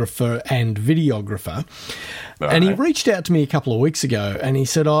photographer and videographer. Right. And he reached out to me a couple of weeks ago and he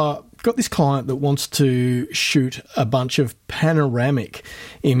said, got this client that wants to shoot a bunch of panoramic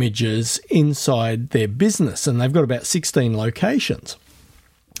images inside their business, and they've got about 16 locations.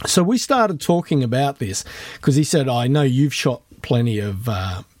 So we started talking about this because he said, I know you've shot plenty of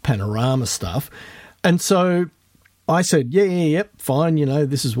panorama stuff. And so I said, yep, fine,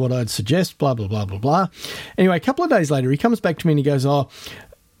 this is what I'd suggest, blah, blah, blah, blah, blah. Anyway, a couple of days later, he comes back to me and he goes,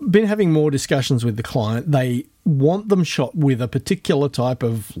 been having more discussions with the client. They want them shot with a particular type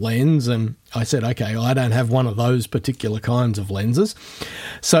of lens. And I said, okay, I don't have one of those particular kinds of lenses.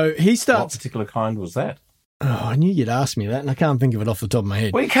 So he starts... What particular kind was that? Oh, I knew you'd ask me that, and I can't think of it off the top of my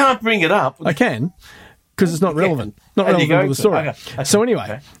head. Well, you can't bring it up. I can, because it's not relevant. Not relevant to the story. Okay. So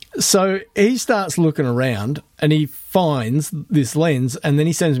anyway, so he starts looking around, and he finds this lens, and then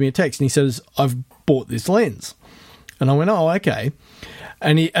he sends me a text, and he says, I've bought this lens. And I went, oh, okay.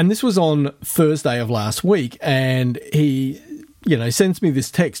 And this was on Thursday of last week, and he, sends me this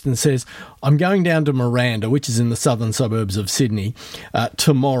text and says, I'm going down to Miranda, which is in the southern suburbs of Sydney,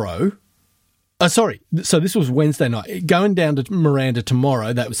 tomorrow. So this was Wednesday night. Going down to Miranda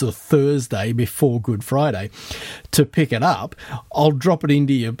tomorrow, that was the Thursday before Good Friday, to pick it up. I'll drop it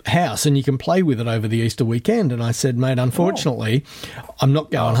into your house and you can play with it over the Easter weekend. And I said, mate, unfortunately, I'm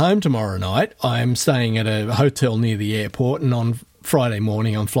not going home tomorrow night. I'm staying at a hotel near the airport, and on Friday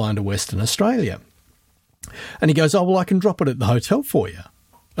morning I'm flying to Western Australia. And he goes, oh, well, I can drop it at the hotel for you.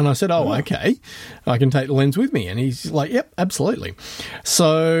 And I said, oh, okay, I can take the lens with me. And he's like, yep, absolutely.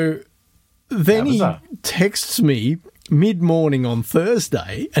 So... Then he texts me mid-morning on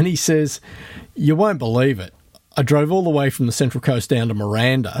Thursday and he says, you won't believe it. I drove all the way from the Central Coast down to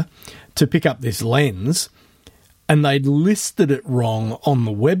Miranda to pick up this lens, and they'd listed it wrong on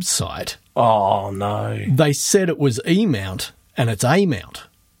the website. Oh, no. They said it was E-mount, and it's A-mount.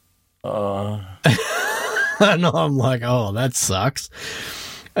 And I'm like, oh, that sucks.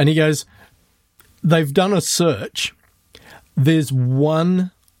 And he goes, they've done a search. There's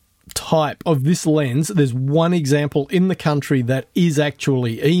one type of this lens. There's one example in the country that is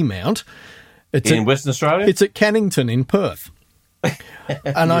actually E-mount. It's in Western Australia? It's at Cannington in Perth.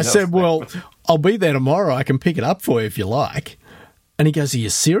 And I said, well, I'll be there tomorrow. I can pick it up for you if you like. And he goes, are you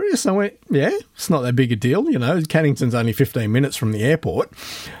serious? I went, yeah, it's not that big a deal. Cannington's only 15 minutes from the airport.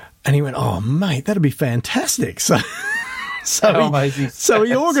 And he went, oh, mate, that'd be fantastic. So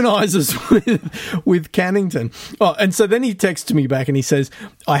he organises with Cannington. Oh, and so then he texts me back and he says,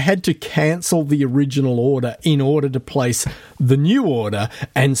 I had to cancel the original order in order to place the new order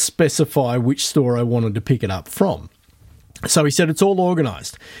and specify which store I wanted to pick it up from. So he said, it's all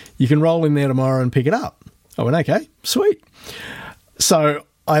organised. You can roll in there tomorrow and pick it up. I went, okay, sweet. So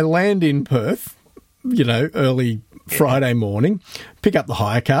I land in Perth, early Friday morning, pick up the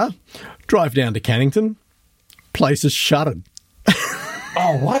hire car, drive down to Cannington. Place is shuttered.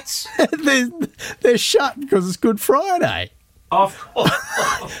 Oh, what? they're shut because it's Good Friday. Oh.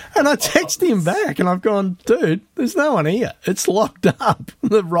 And I text him back and I've gone, dude, there's no one here. It's locked up.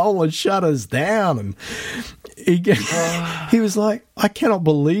 The roller shutters down. And he was like, I cannot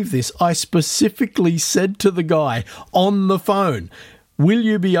believe this. I specifically said to the guy on the phone, will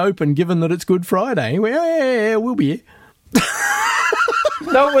you be open given that it's Good Friday? He went, yeah, we'll be here.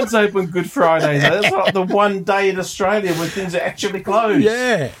 No one's open Good Friday, though. That's like the one day in Australia where things are actually closed.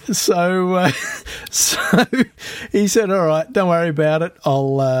 Yeah. So he said, all right, don't worry about it.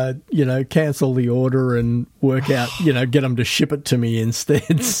 I'll, cancel the order and work out, get them to ship it to me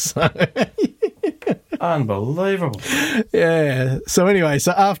instead. So unbelievable. Yeah. So anyway,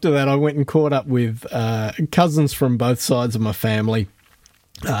 after that, I went and caught up with cousins from both sides of my family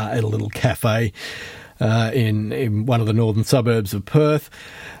at a little cafe. In one of the northern suburbs of Perth.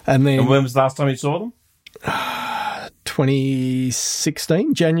 And then... And when was the last time you saw them?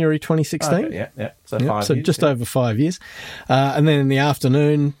 2016, January 2016. Okay, yeah. So 5 years. So just over 5 years. And then in the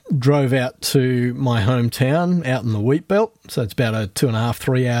afternoon, drove out to my hometown out in the Wheat Belt. So it's about a 2.5,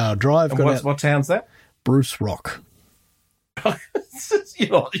 3 hour drive. And what town's that? Bruce Rock.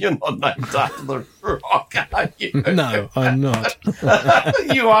 You're not named after the rock, are you? No, I'm not.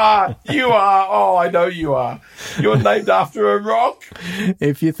 You are. Oh, I know you are. You're named after a rock.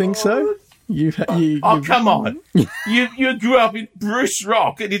 If you think so. Come on. You grew up in Bruce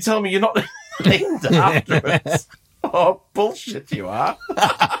Rock and you tell me you're not named after it. Oh, bullshit you are.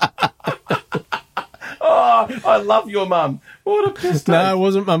 Oh, I love your mum. What a piss take. No, it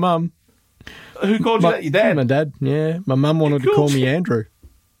wasn't my mum. Who called you that? Your dad? My dad, yeah. My mum wanted to call me Andrew.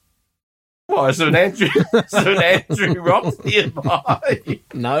 Why, is there an Andrew Rock nearby?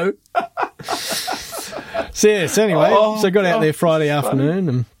 No. So anyway, so I got out there Friday afternoon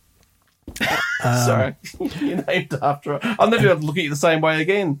and... Sorry, you're named after... I'll never be able to look at you the same way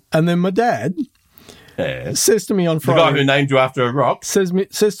again. And then my dad says to me on Friday... The guy who named you after a rock. Says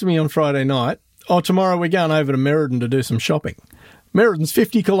to me on Friday night, tomorrow we're going over to Merredin to do some shopping. Merredin's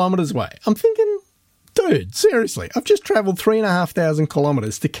 50 kilometres away. I'm thinking, dude, seriously, I've just travelled 3,500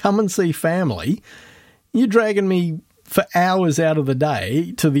 kilometres to come and see family. You're dragging me for hours out of the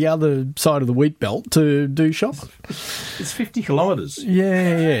day to the other side of the wheat belt to do shopping. It's 50 kilometres.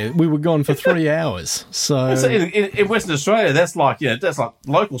 Yeah. We were gone for 3 hours. So in Western Australia, that's like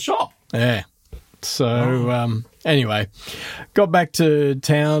local shop. Yeah. So anyway, got back to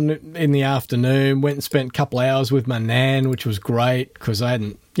town in the afternoon, went and spent a couple of hours with my nan, which was great because I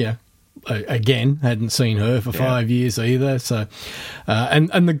hadn't seen her for 5 years either. So,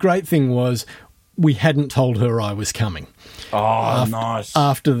 and the great thing was we hadn't told her I was coming. Oh, nice.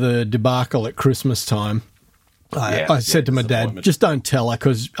 After the debacle at Christmas time, I said to my dad, just don't tell her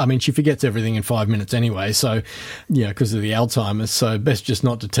because, I mean, she forgets everything in 5 minutes anyway. So, because of the Alzheimer's, so best just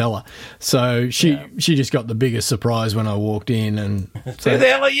not to tell her. So she just got the biggest surprise when I walked in. And so, who the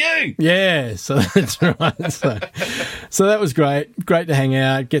hell are you? Yeah, so that's right. So that was great. Great to hang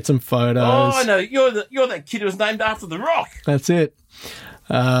out, get some photos. Oh, I know. You're that kid who was named after The Rock. That's it.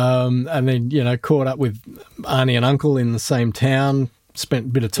 And then, caught up with Auntie and Uncle in the same town. Spent a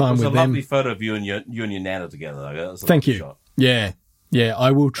bit of time with them. It was a lovely photo of you and your nana together. That was a Thank you. Shot. Yeah,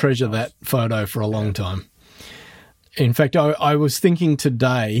 I will treasure that photo for a long time. In fact, I was thinking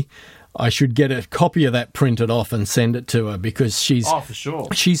today I should get a copy of that printed off and send it to her because for sure.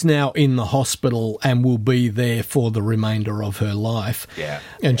 She's now in the hospital and will be there for the remainder of her life. Yeah.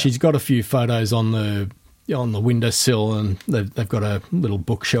 And she's got a few photos on the windowsill, and they've got a little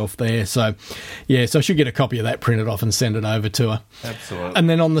bookshelf there. So, so I should get a copy of that printed off and send it over to her. Absolutely. And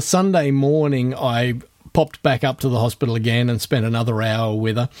then on the Sunday morning, I popped back up to the hospital again and spent another hour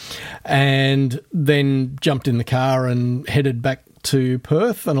with her, and then jumped in the car and headed back to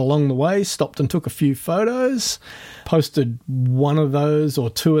Perth, and along the way stopped and took a few photos, posted one of those or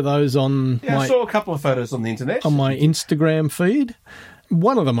two of those on I saw a couple of photos on the internet. On my Instagram feed.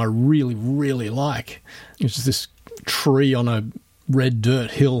 One of them I really, really like. It's just this tree on a red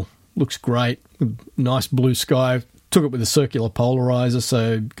dirt hill. Looks great. Nice blue sky. Took it with a circular polarizer,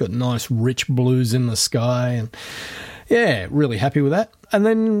 so got nice rich blues in the sky. And really happy with that. And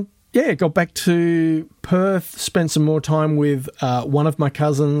then, got back to Perth, spent some more time with one of my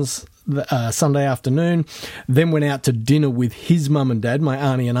cousins Sunday afternoon, then went out to dinner with his mum and dad, my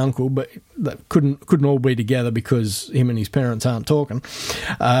auntie and uncle, but that couldn't all be together because him and his parents aren't talking.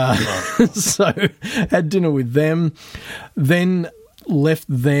 So had dinner with them, then left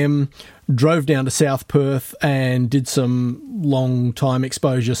them, drove down to South Perth and did some long time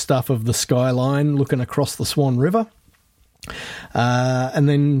exposure stuff of the skyline looking across the Swan River, and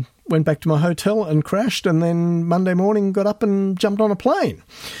then went back to my hotel and crashed, and then Monday morning got up and jumped on a plane.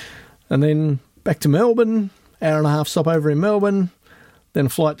 And then back to Melbourne, hour and a half stop over in Melbourne, then a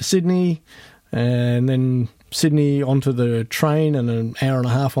flight to Sydney, and then Sydney onto the train and an hour and a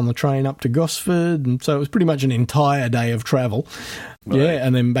half on the train up to Gosford. And so it was pretty much an entire day of travel. Right. Yeah,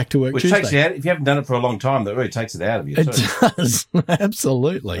 and then back to work Tuesday. Takes you out, if you haven't done it for a long time, that really takes it out of you. It does,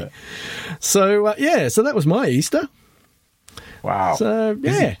 absolutely. Yeah. So, so that was my Easter. Wow. So,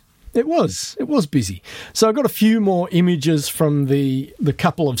 It was busy. So I got a few more images from the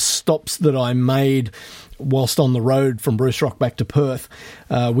couple of stops that I made whilst on the road from Bruce Rock back to Perth,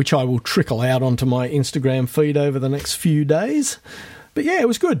 which I will trickle out onto my Instagram feed over the next few days. But it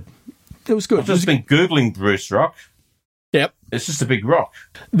was good. It was good. I've just been Googling Bruce Rock. Yep. It's just a big rock.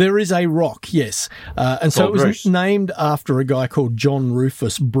 There is a rock, yes. And so it was Bruce. named after a guy called John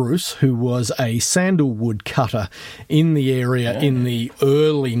Rufus Bruce, who was a sandalwood cutter in the area in the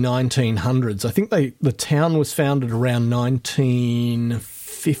early 1900s. I think the town was founded around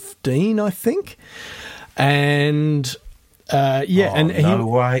 1915, I think. And, no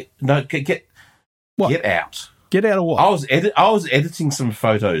way. No, get out. Get out of what? I was editing some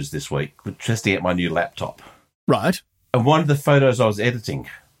photos this week, testing out my new laptop. Right. And one of the photos I was editing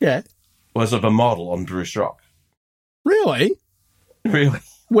was of a model on Bruce Rock. Really? Really?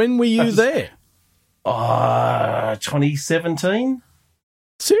 When were you there? 2017.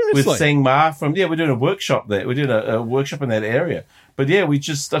 Seriously? With Sang Ma we're doing a workshop there. We're doing a workshop in that area. But I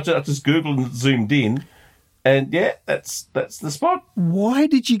just Googled and zoomed in. And that's the spot. Why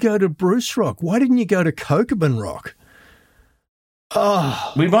did you go to Bruce Rock? Why didn't you go to Kokobin Rock?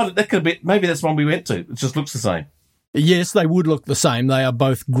 Oh. Maybe that's one we went to. It just looks the same. Yes, they would look the same. They are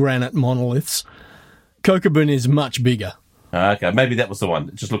both granite monoliths. Kokobin is much bigger. Okay, maybe that was the one.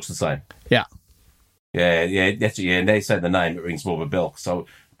 It just looks the same. Yeah. Yeah, that's it. Yeah, now you say the name, it rings more of a bell, so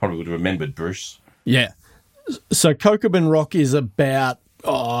I probably would have remembered Bruce. Yeah. So Kokobin Rock is about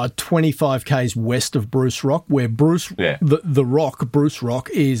 25 k's west of Bruce Rock, where the rock, Bruce Rock,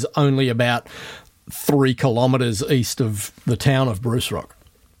 is only about 3 kilometres east of the town of Bruce Rock.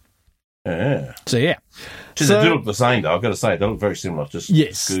 Yeah. So, yeah. They do look the same, though. I've got to say, they look very similar.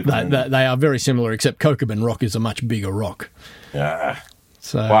 Yes, they are very similar, except Kokobin Rock is a much bigger rock. Yeah.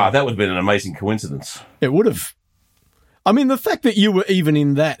 So, wow, that would have been an amazing coincidence. It would have. I mean, the fact that you were even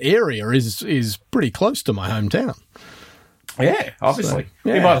in that area is pretty close to my hometown. Yeah, obviously. So,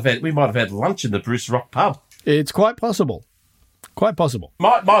 yeah. We might have had lunch in the Bruce Rock pub. It's quite possible. Quite possible.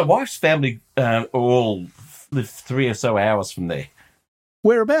 My wife's family all live 3 or so hours from there.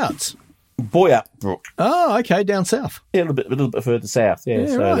 Whereabouts? Boyup Brook. Oh, okay, down south. Yeah, a little bit further south. Yeah,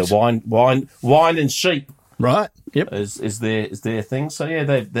 so right. the wine and sheep. Right. Yep. Is their thing. So yeah,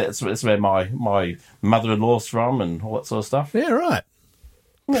 that's where my mother-in-law's from and all that sort of stuff. Yeah. Right.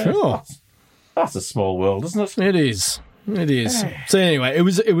 Yeah, Sure. That's a small world, isn't it? It is. It is. So anyway, it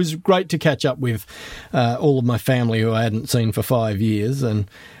was great to catch up with all of my family who I hadn't seen for 5 years, and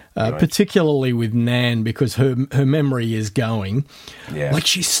particularly with Nan, because her memory is going. Yeah. Like,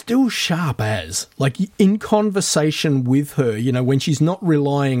 she's still sharp as. Like, in conversation with her, when she's not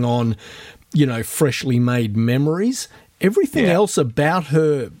relying on, freshly made memories, everything else about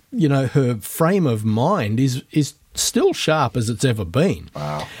her, her frame of mind is still sharp as it's ever been.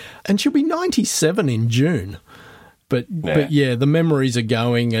 Wow. And she'll be 97 in June. But the memories are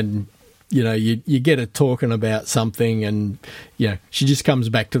going, and you get her talking about something, and she just comes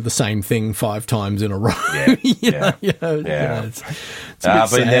back to the same thing 5 times in a row. Yeah, it's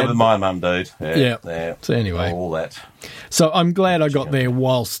I've been there with my mum, dude. Yeah. So anyway, all that. So I'm glad I got there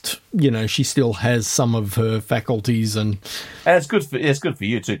whilst she still has some of her faculties, and it's good for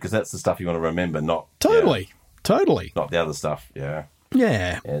you too, because that's the stuff you want to remember, not totally, not the other stuff. Yeah.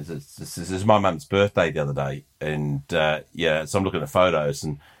 Yeah. This is my mum's birthday the other day, and so I'm looking at photos,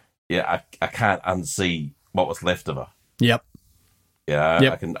 and I can't unsee what was left of her. Yep.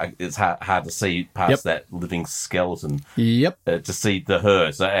 Yep. It's hard to see past that living skeleton. Yep. To see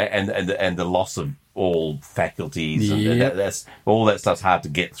her, so and the loss of all faculties, and that's all that stuff's hard to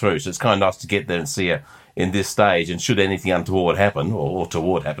get through. So it's kind of nice to get there and see her in this stage, and should anything untoward happen, or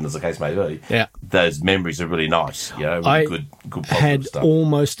toward happen, as the case may be, those memories are really nice. Really good had stuff.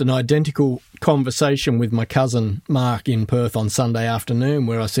 Almost an identical conversation with my cousin Mark in Perth on Sunday afternoon,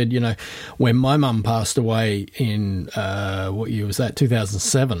 where I said, when my mum passed away in what year was that?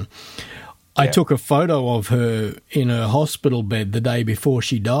 2007. I took a photo of her in her hospital bed the day before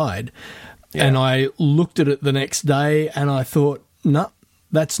she died, and I looked at it the next day, and I thought, no.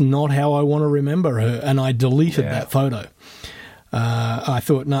 That's not how I want to remember her, and I deleted that photo. I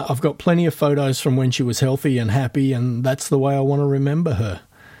thought, no, I've got plenty of photos from when she was healthy and happy, and that's the way I want to remember her.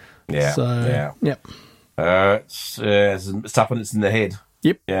 Yeah. So, yep. It's tough when it's in the head.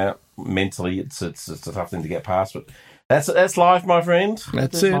 Yep. Yeah. Mentally, it's a tough thing to get past, but that's life, my friend.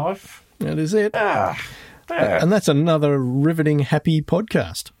 That's it. Life. That is it. And that's another riveting, happy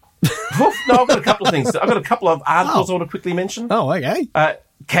podcast. No, I've got a couple of things. I've got a couple of articles I want to quickly mention. Oh, okay.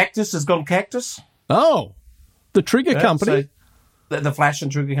 Cactus has gone cactus. Oh, the Trigger Company. So the Flash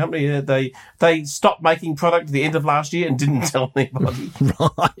and Trigger Company, they stopped making product at the end of last year and didn't tell anybody.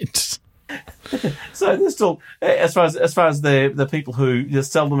 Right. So they're still, as far as the people who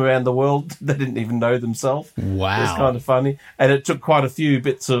just sell them around the world, they didn't even know themselves. Wow. It's kind of funny. And it took quite a few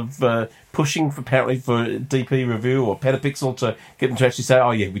bits of pushing, apparently, for DP Review or Petapixel to get them to actually say,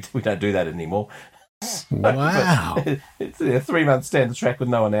 oh, yeah, we don't do that anymore. Wow. It's 3 months down the track with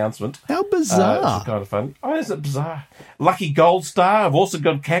no announcement. How bizarre. It's kind of funny. Oh, is it bizarre? Lucky Gold Star, I've also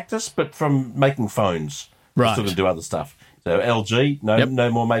got Cactus, but from making phones. Right. Still going to do other stuff. So LG,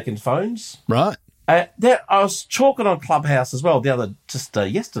 no more making phones. Right. I was talking on Clubhouse as well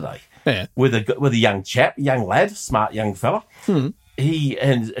yesterday. Yeah. With a young chap, young lad, smart young fella. He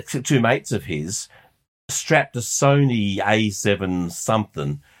and 2 mates of his strapped a Sony A7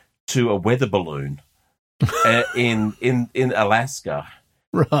 something to a weather balloon in Alaska.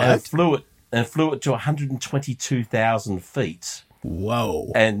 Right. And flew it to 122,000 feet.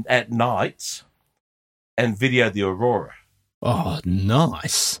 Whoa. And at night, and videoed the aurora. Oh,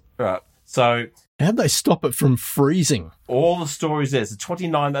 nice. Right. So how'd they stop it from freezing? All the stories there. So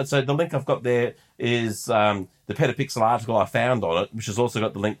 29. So the link I've got there is the Petapixel article I found on it, which has also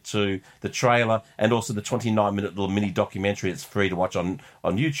got the link to the trailer and also the 29-minute little mini documentary. It's free to watch on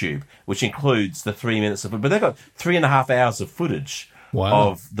YouTube, which includes the 3 minutes of it. But they've got 3.5 hours of footage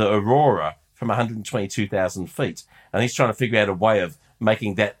of the aurora from 122,000 feet. And he's trying to figure out a way of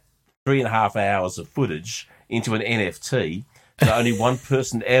making that 3.5 hours of footage into an NFT. So only one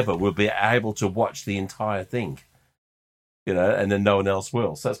person ever will be able to watch the entire thing, and then no one else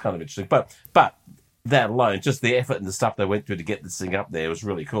will. So that's kind of interesting. But that alone, just the effort and the stuff they went through to get this thing up there was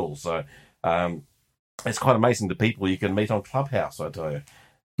really cool. So, it's quite amazing the people you can meet on Clubhouse, I tell you.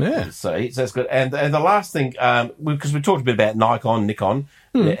 Yeah. So that's good. And the last thing, because we talked a bit about Nikon,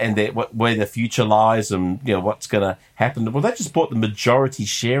 and where the future lies, and what's going to happen. Well, they just bought the majority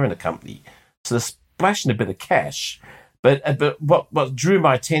share in a company, so they're splashing a bit of cash. But what drew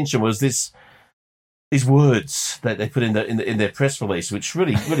my attention was these words that they put in their press release, which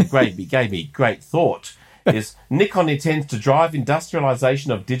really gave me great thought. Is Nikon intends to drive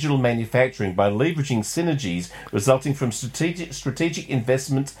industrialization of digital manufacturing by leveraging synergies resulting from strategic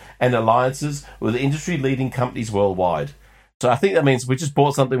investment and alliances with industry-leading companies worldwide. So I think that means we just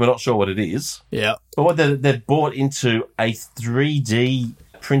bought something, we're not sure what it is. Yeah. But what they've bought into a 3D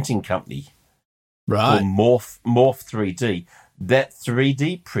printing company Right. called Morph 3D. That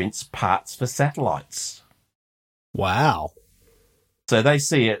 3D prints parts for satellites. Wow. So they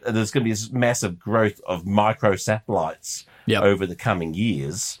see it. There's going to be this massive growth of micro satellites over the coming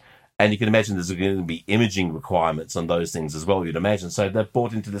years, and you can imagine there's going to be imaging requirements on those things as well. You'd imagine. So they've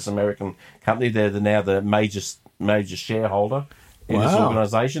bought into this American company. They're now the major shareholder in this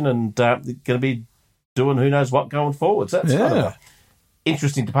organisation, and they're going to be doing who knows what going forward. So that's kind of an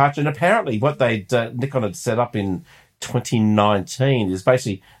interesting departure. And apparently, what Nikon had set up in 2019 is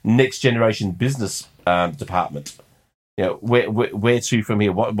basically next generation business department. Where to from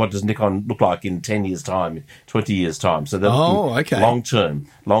here? What does Nikon look like in 10 years' time, 20 years' time? So they're looking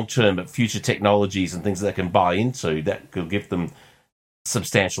long term at future technologies and things that they can buy into that could give them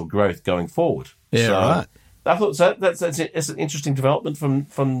substantial growth going forward. Yeah, so right. I thought it's an interesting development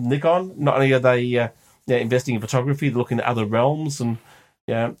from Nikon. Not only are they investing in photography, they're looking at other realms and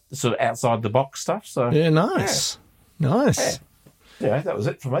sort of outside the box stuff. So nice. Yeah, that was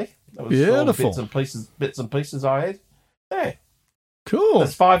it for me. That was beautiful. All the bits and pieces I had. Yeah. Cool.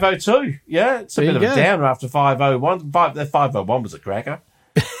 That's 502. Yeah, it's a bit of a downer after 501. The 501 was a cracker.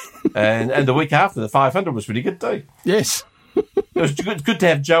 and the week after, the 500 was pretty good too. Yes. It was good to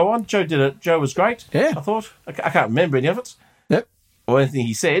have Joe on. Joe did it. Joe was great. Yeah. I thought. I can't remember any of it. Yep. Or anything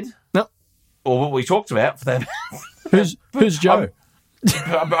he said. No. Or what we talked about for that. Who's Joe?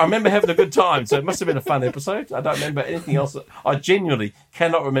 I remember having a good time, so it must have been a fun episode. I don't remember anything else. I genuinely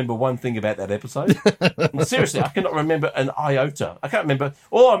cannot remember one thing about that episode. Seriously, I cannot remember an iota. I can't remember.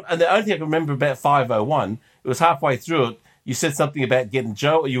 And the only thing I can remember about 501, it was halfway through it, you said something about getting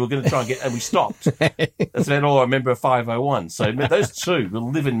Joe, or you were going to try and get, and we stopped. That's about all I remember of 501. So those two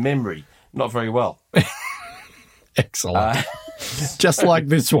will live in memory, not very well. Excellent. Just like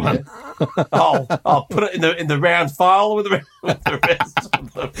this one. I'll put it in the round file with the rest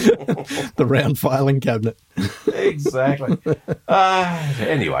of them. The round filing cabinet. Exactly.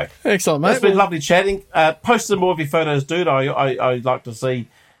 Anyway. Excellent, mate. It's been lovely chatting. Post some more of your photos, dude. I'd like to see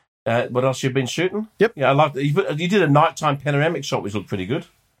what else you've been shooting. Yep. Yeah, I like that. You did a nighttime panoramic shot, which looked pretty good.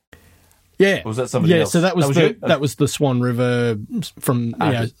 Yeah. Or was that somebody else? So that was the Swan River from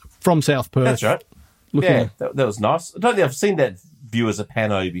South Perth. That's right. That was nice. I don't think I've seen that view as a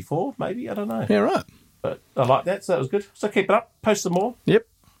pano before. Maybe, I don't know. Yeah, right. But I like that, so that was good. So keep it up. Post some more. Yep.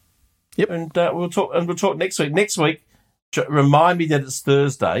 And we'll talk next week. Next week, remind me that it's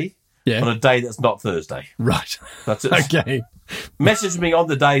Thursday on a day that's not Thursday. Right. That's it. Okay. Message me on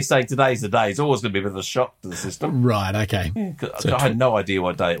the day saying today's the day. It's always going to be a bit of a shock to the system. Right. Okay. So I had no idea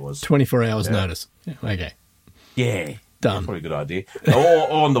what day it was. 24 hours notice. Yeah, okay. Yeah. Done. Yeah, probably a good idea.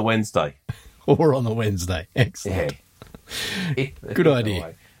 Or on the Wednesday. Or on the Wednesday. Excellent. Yeah. Good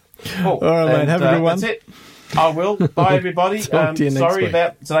idea. Cool. All right, mate. Have a good one. That's it. I will. Bye, everybody. Talk to you next sorry week.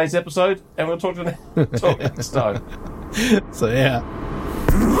 about today's episode, and we'll talk next time. So, yeah.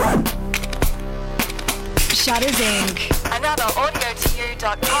 Shutters Inc. Another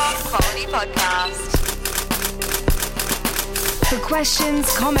AudioToYou.com quality podcast. For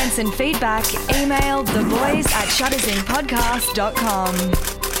questions, comments, and feedback, email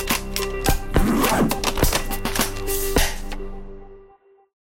theboys@shuttersincpodcast.com.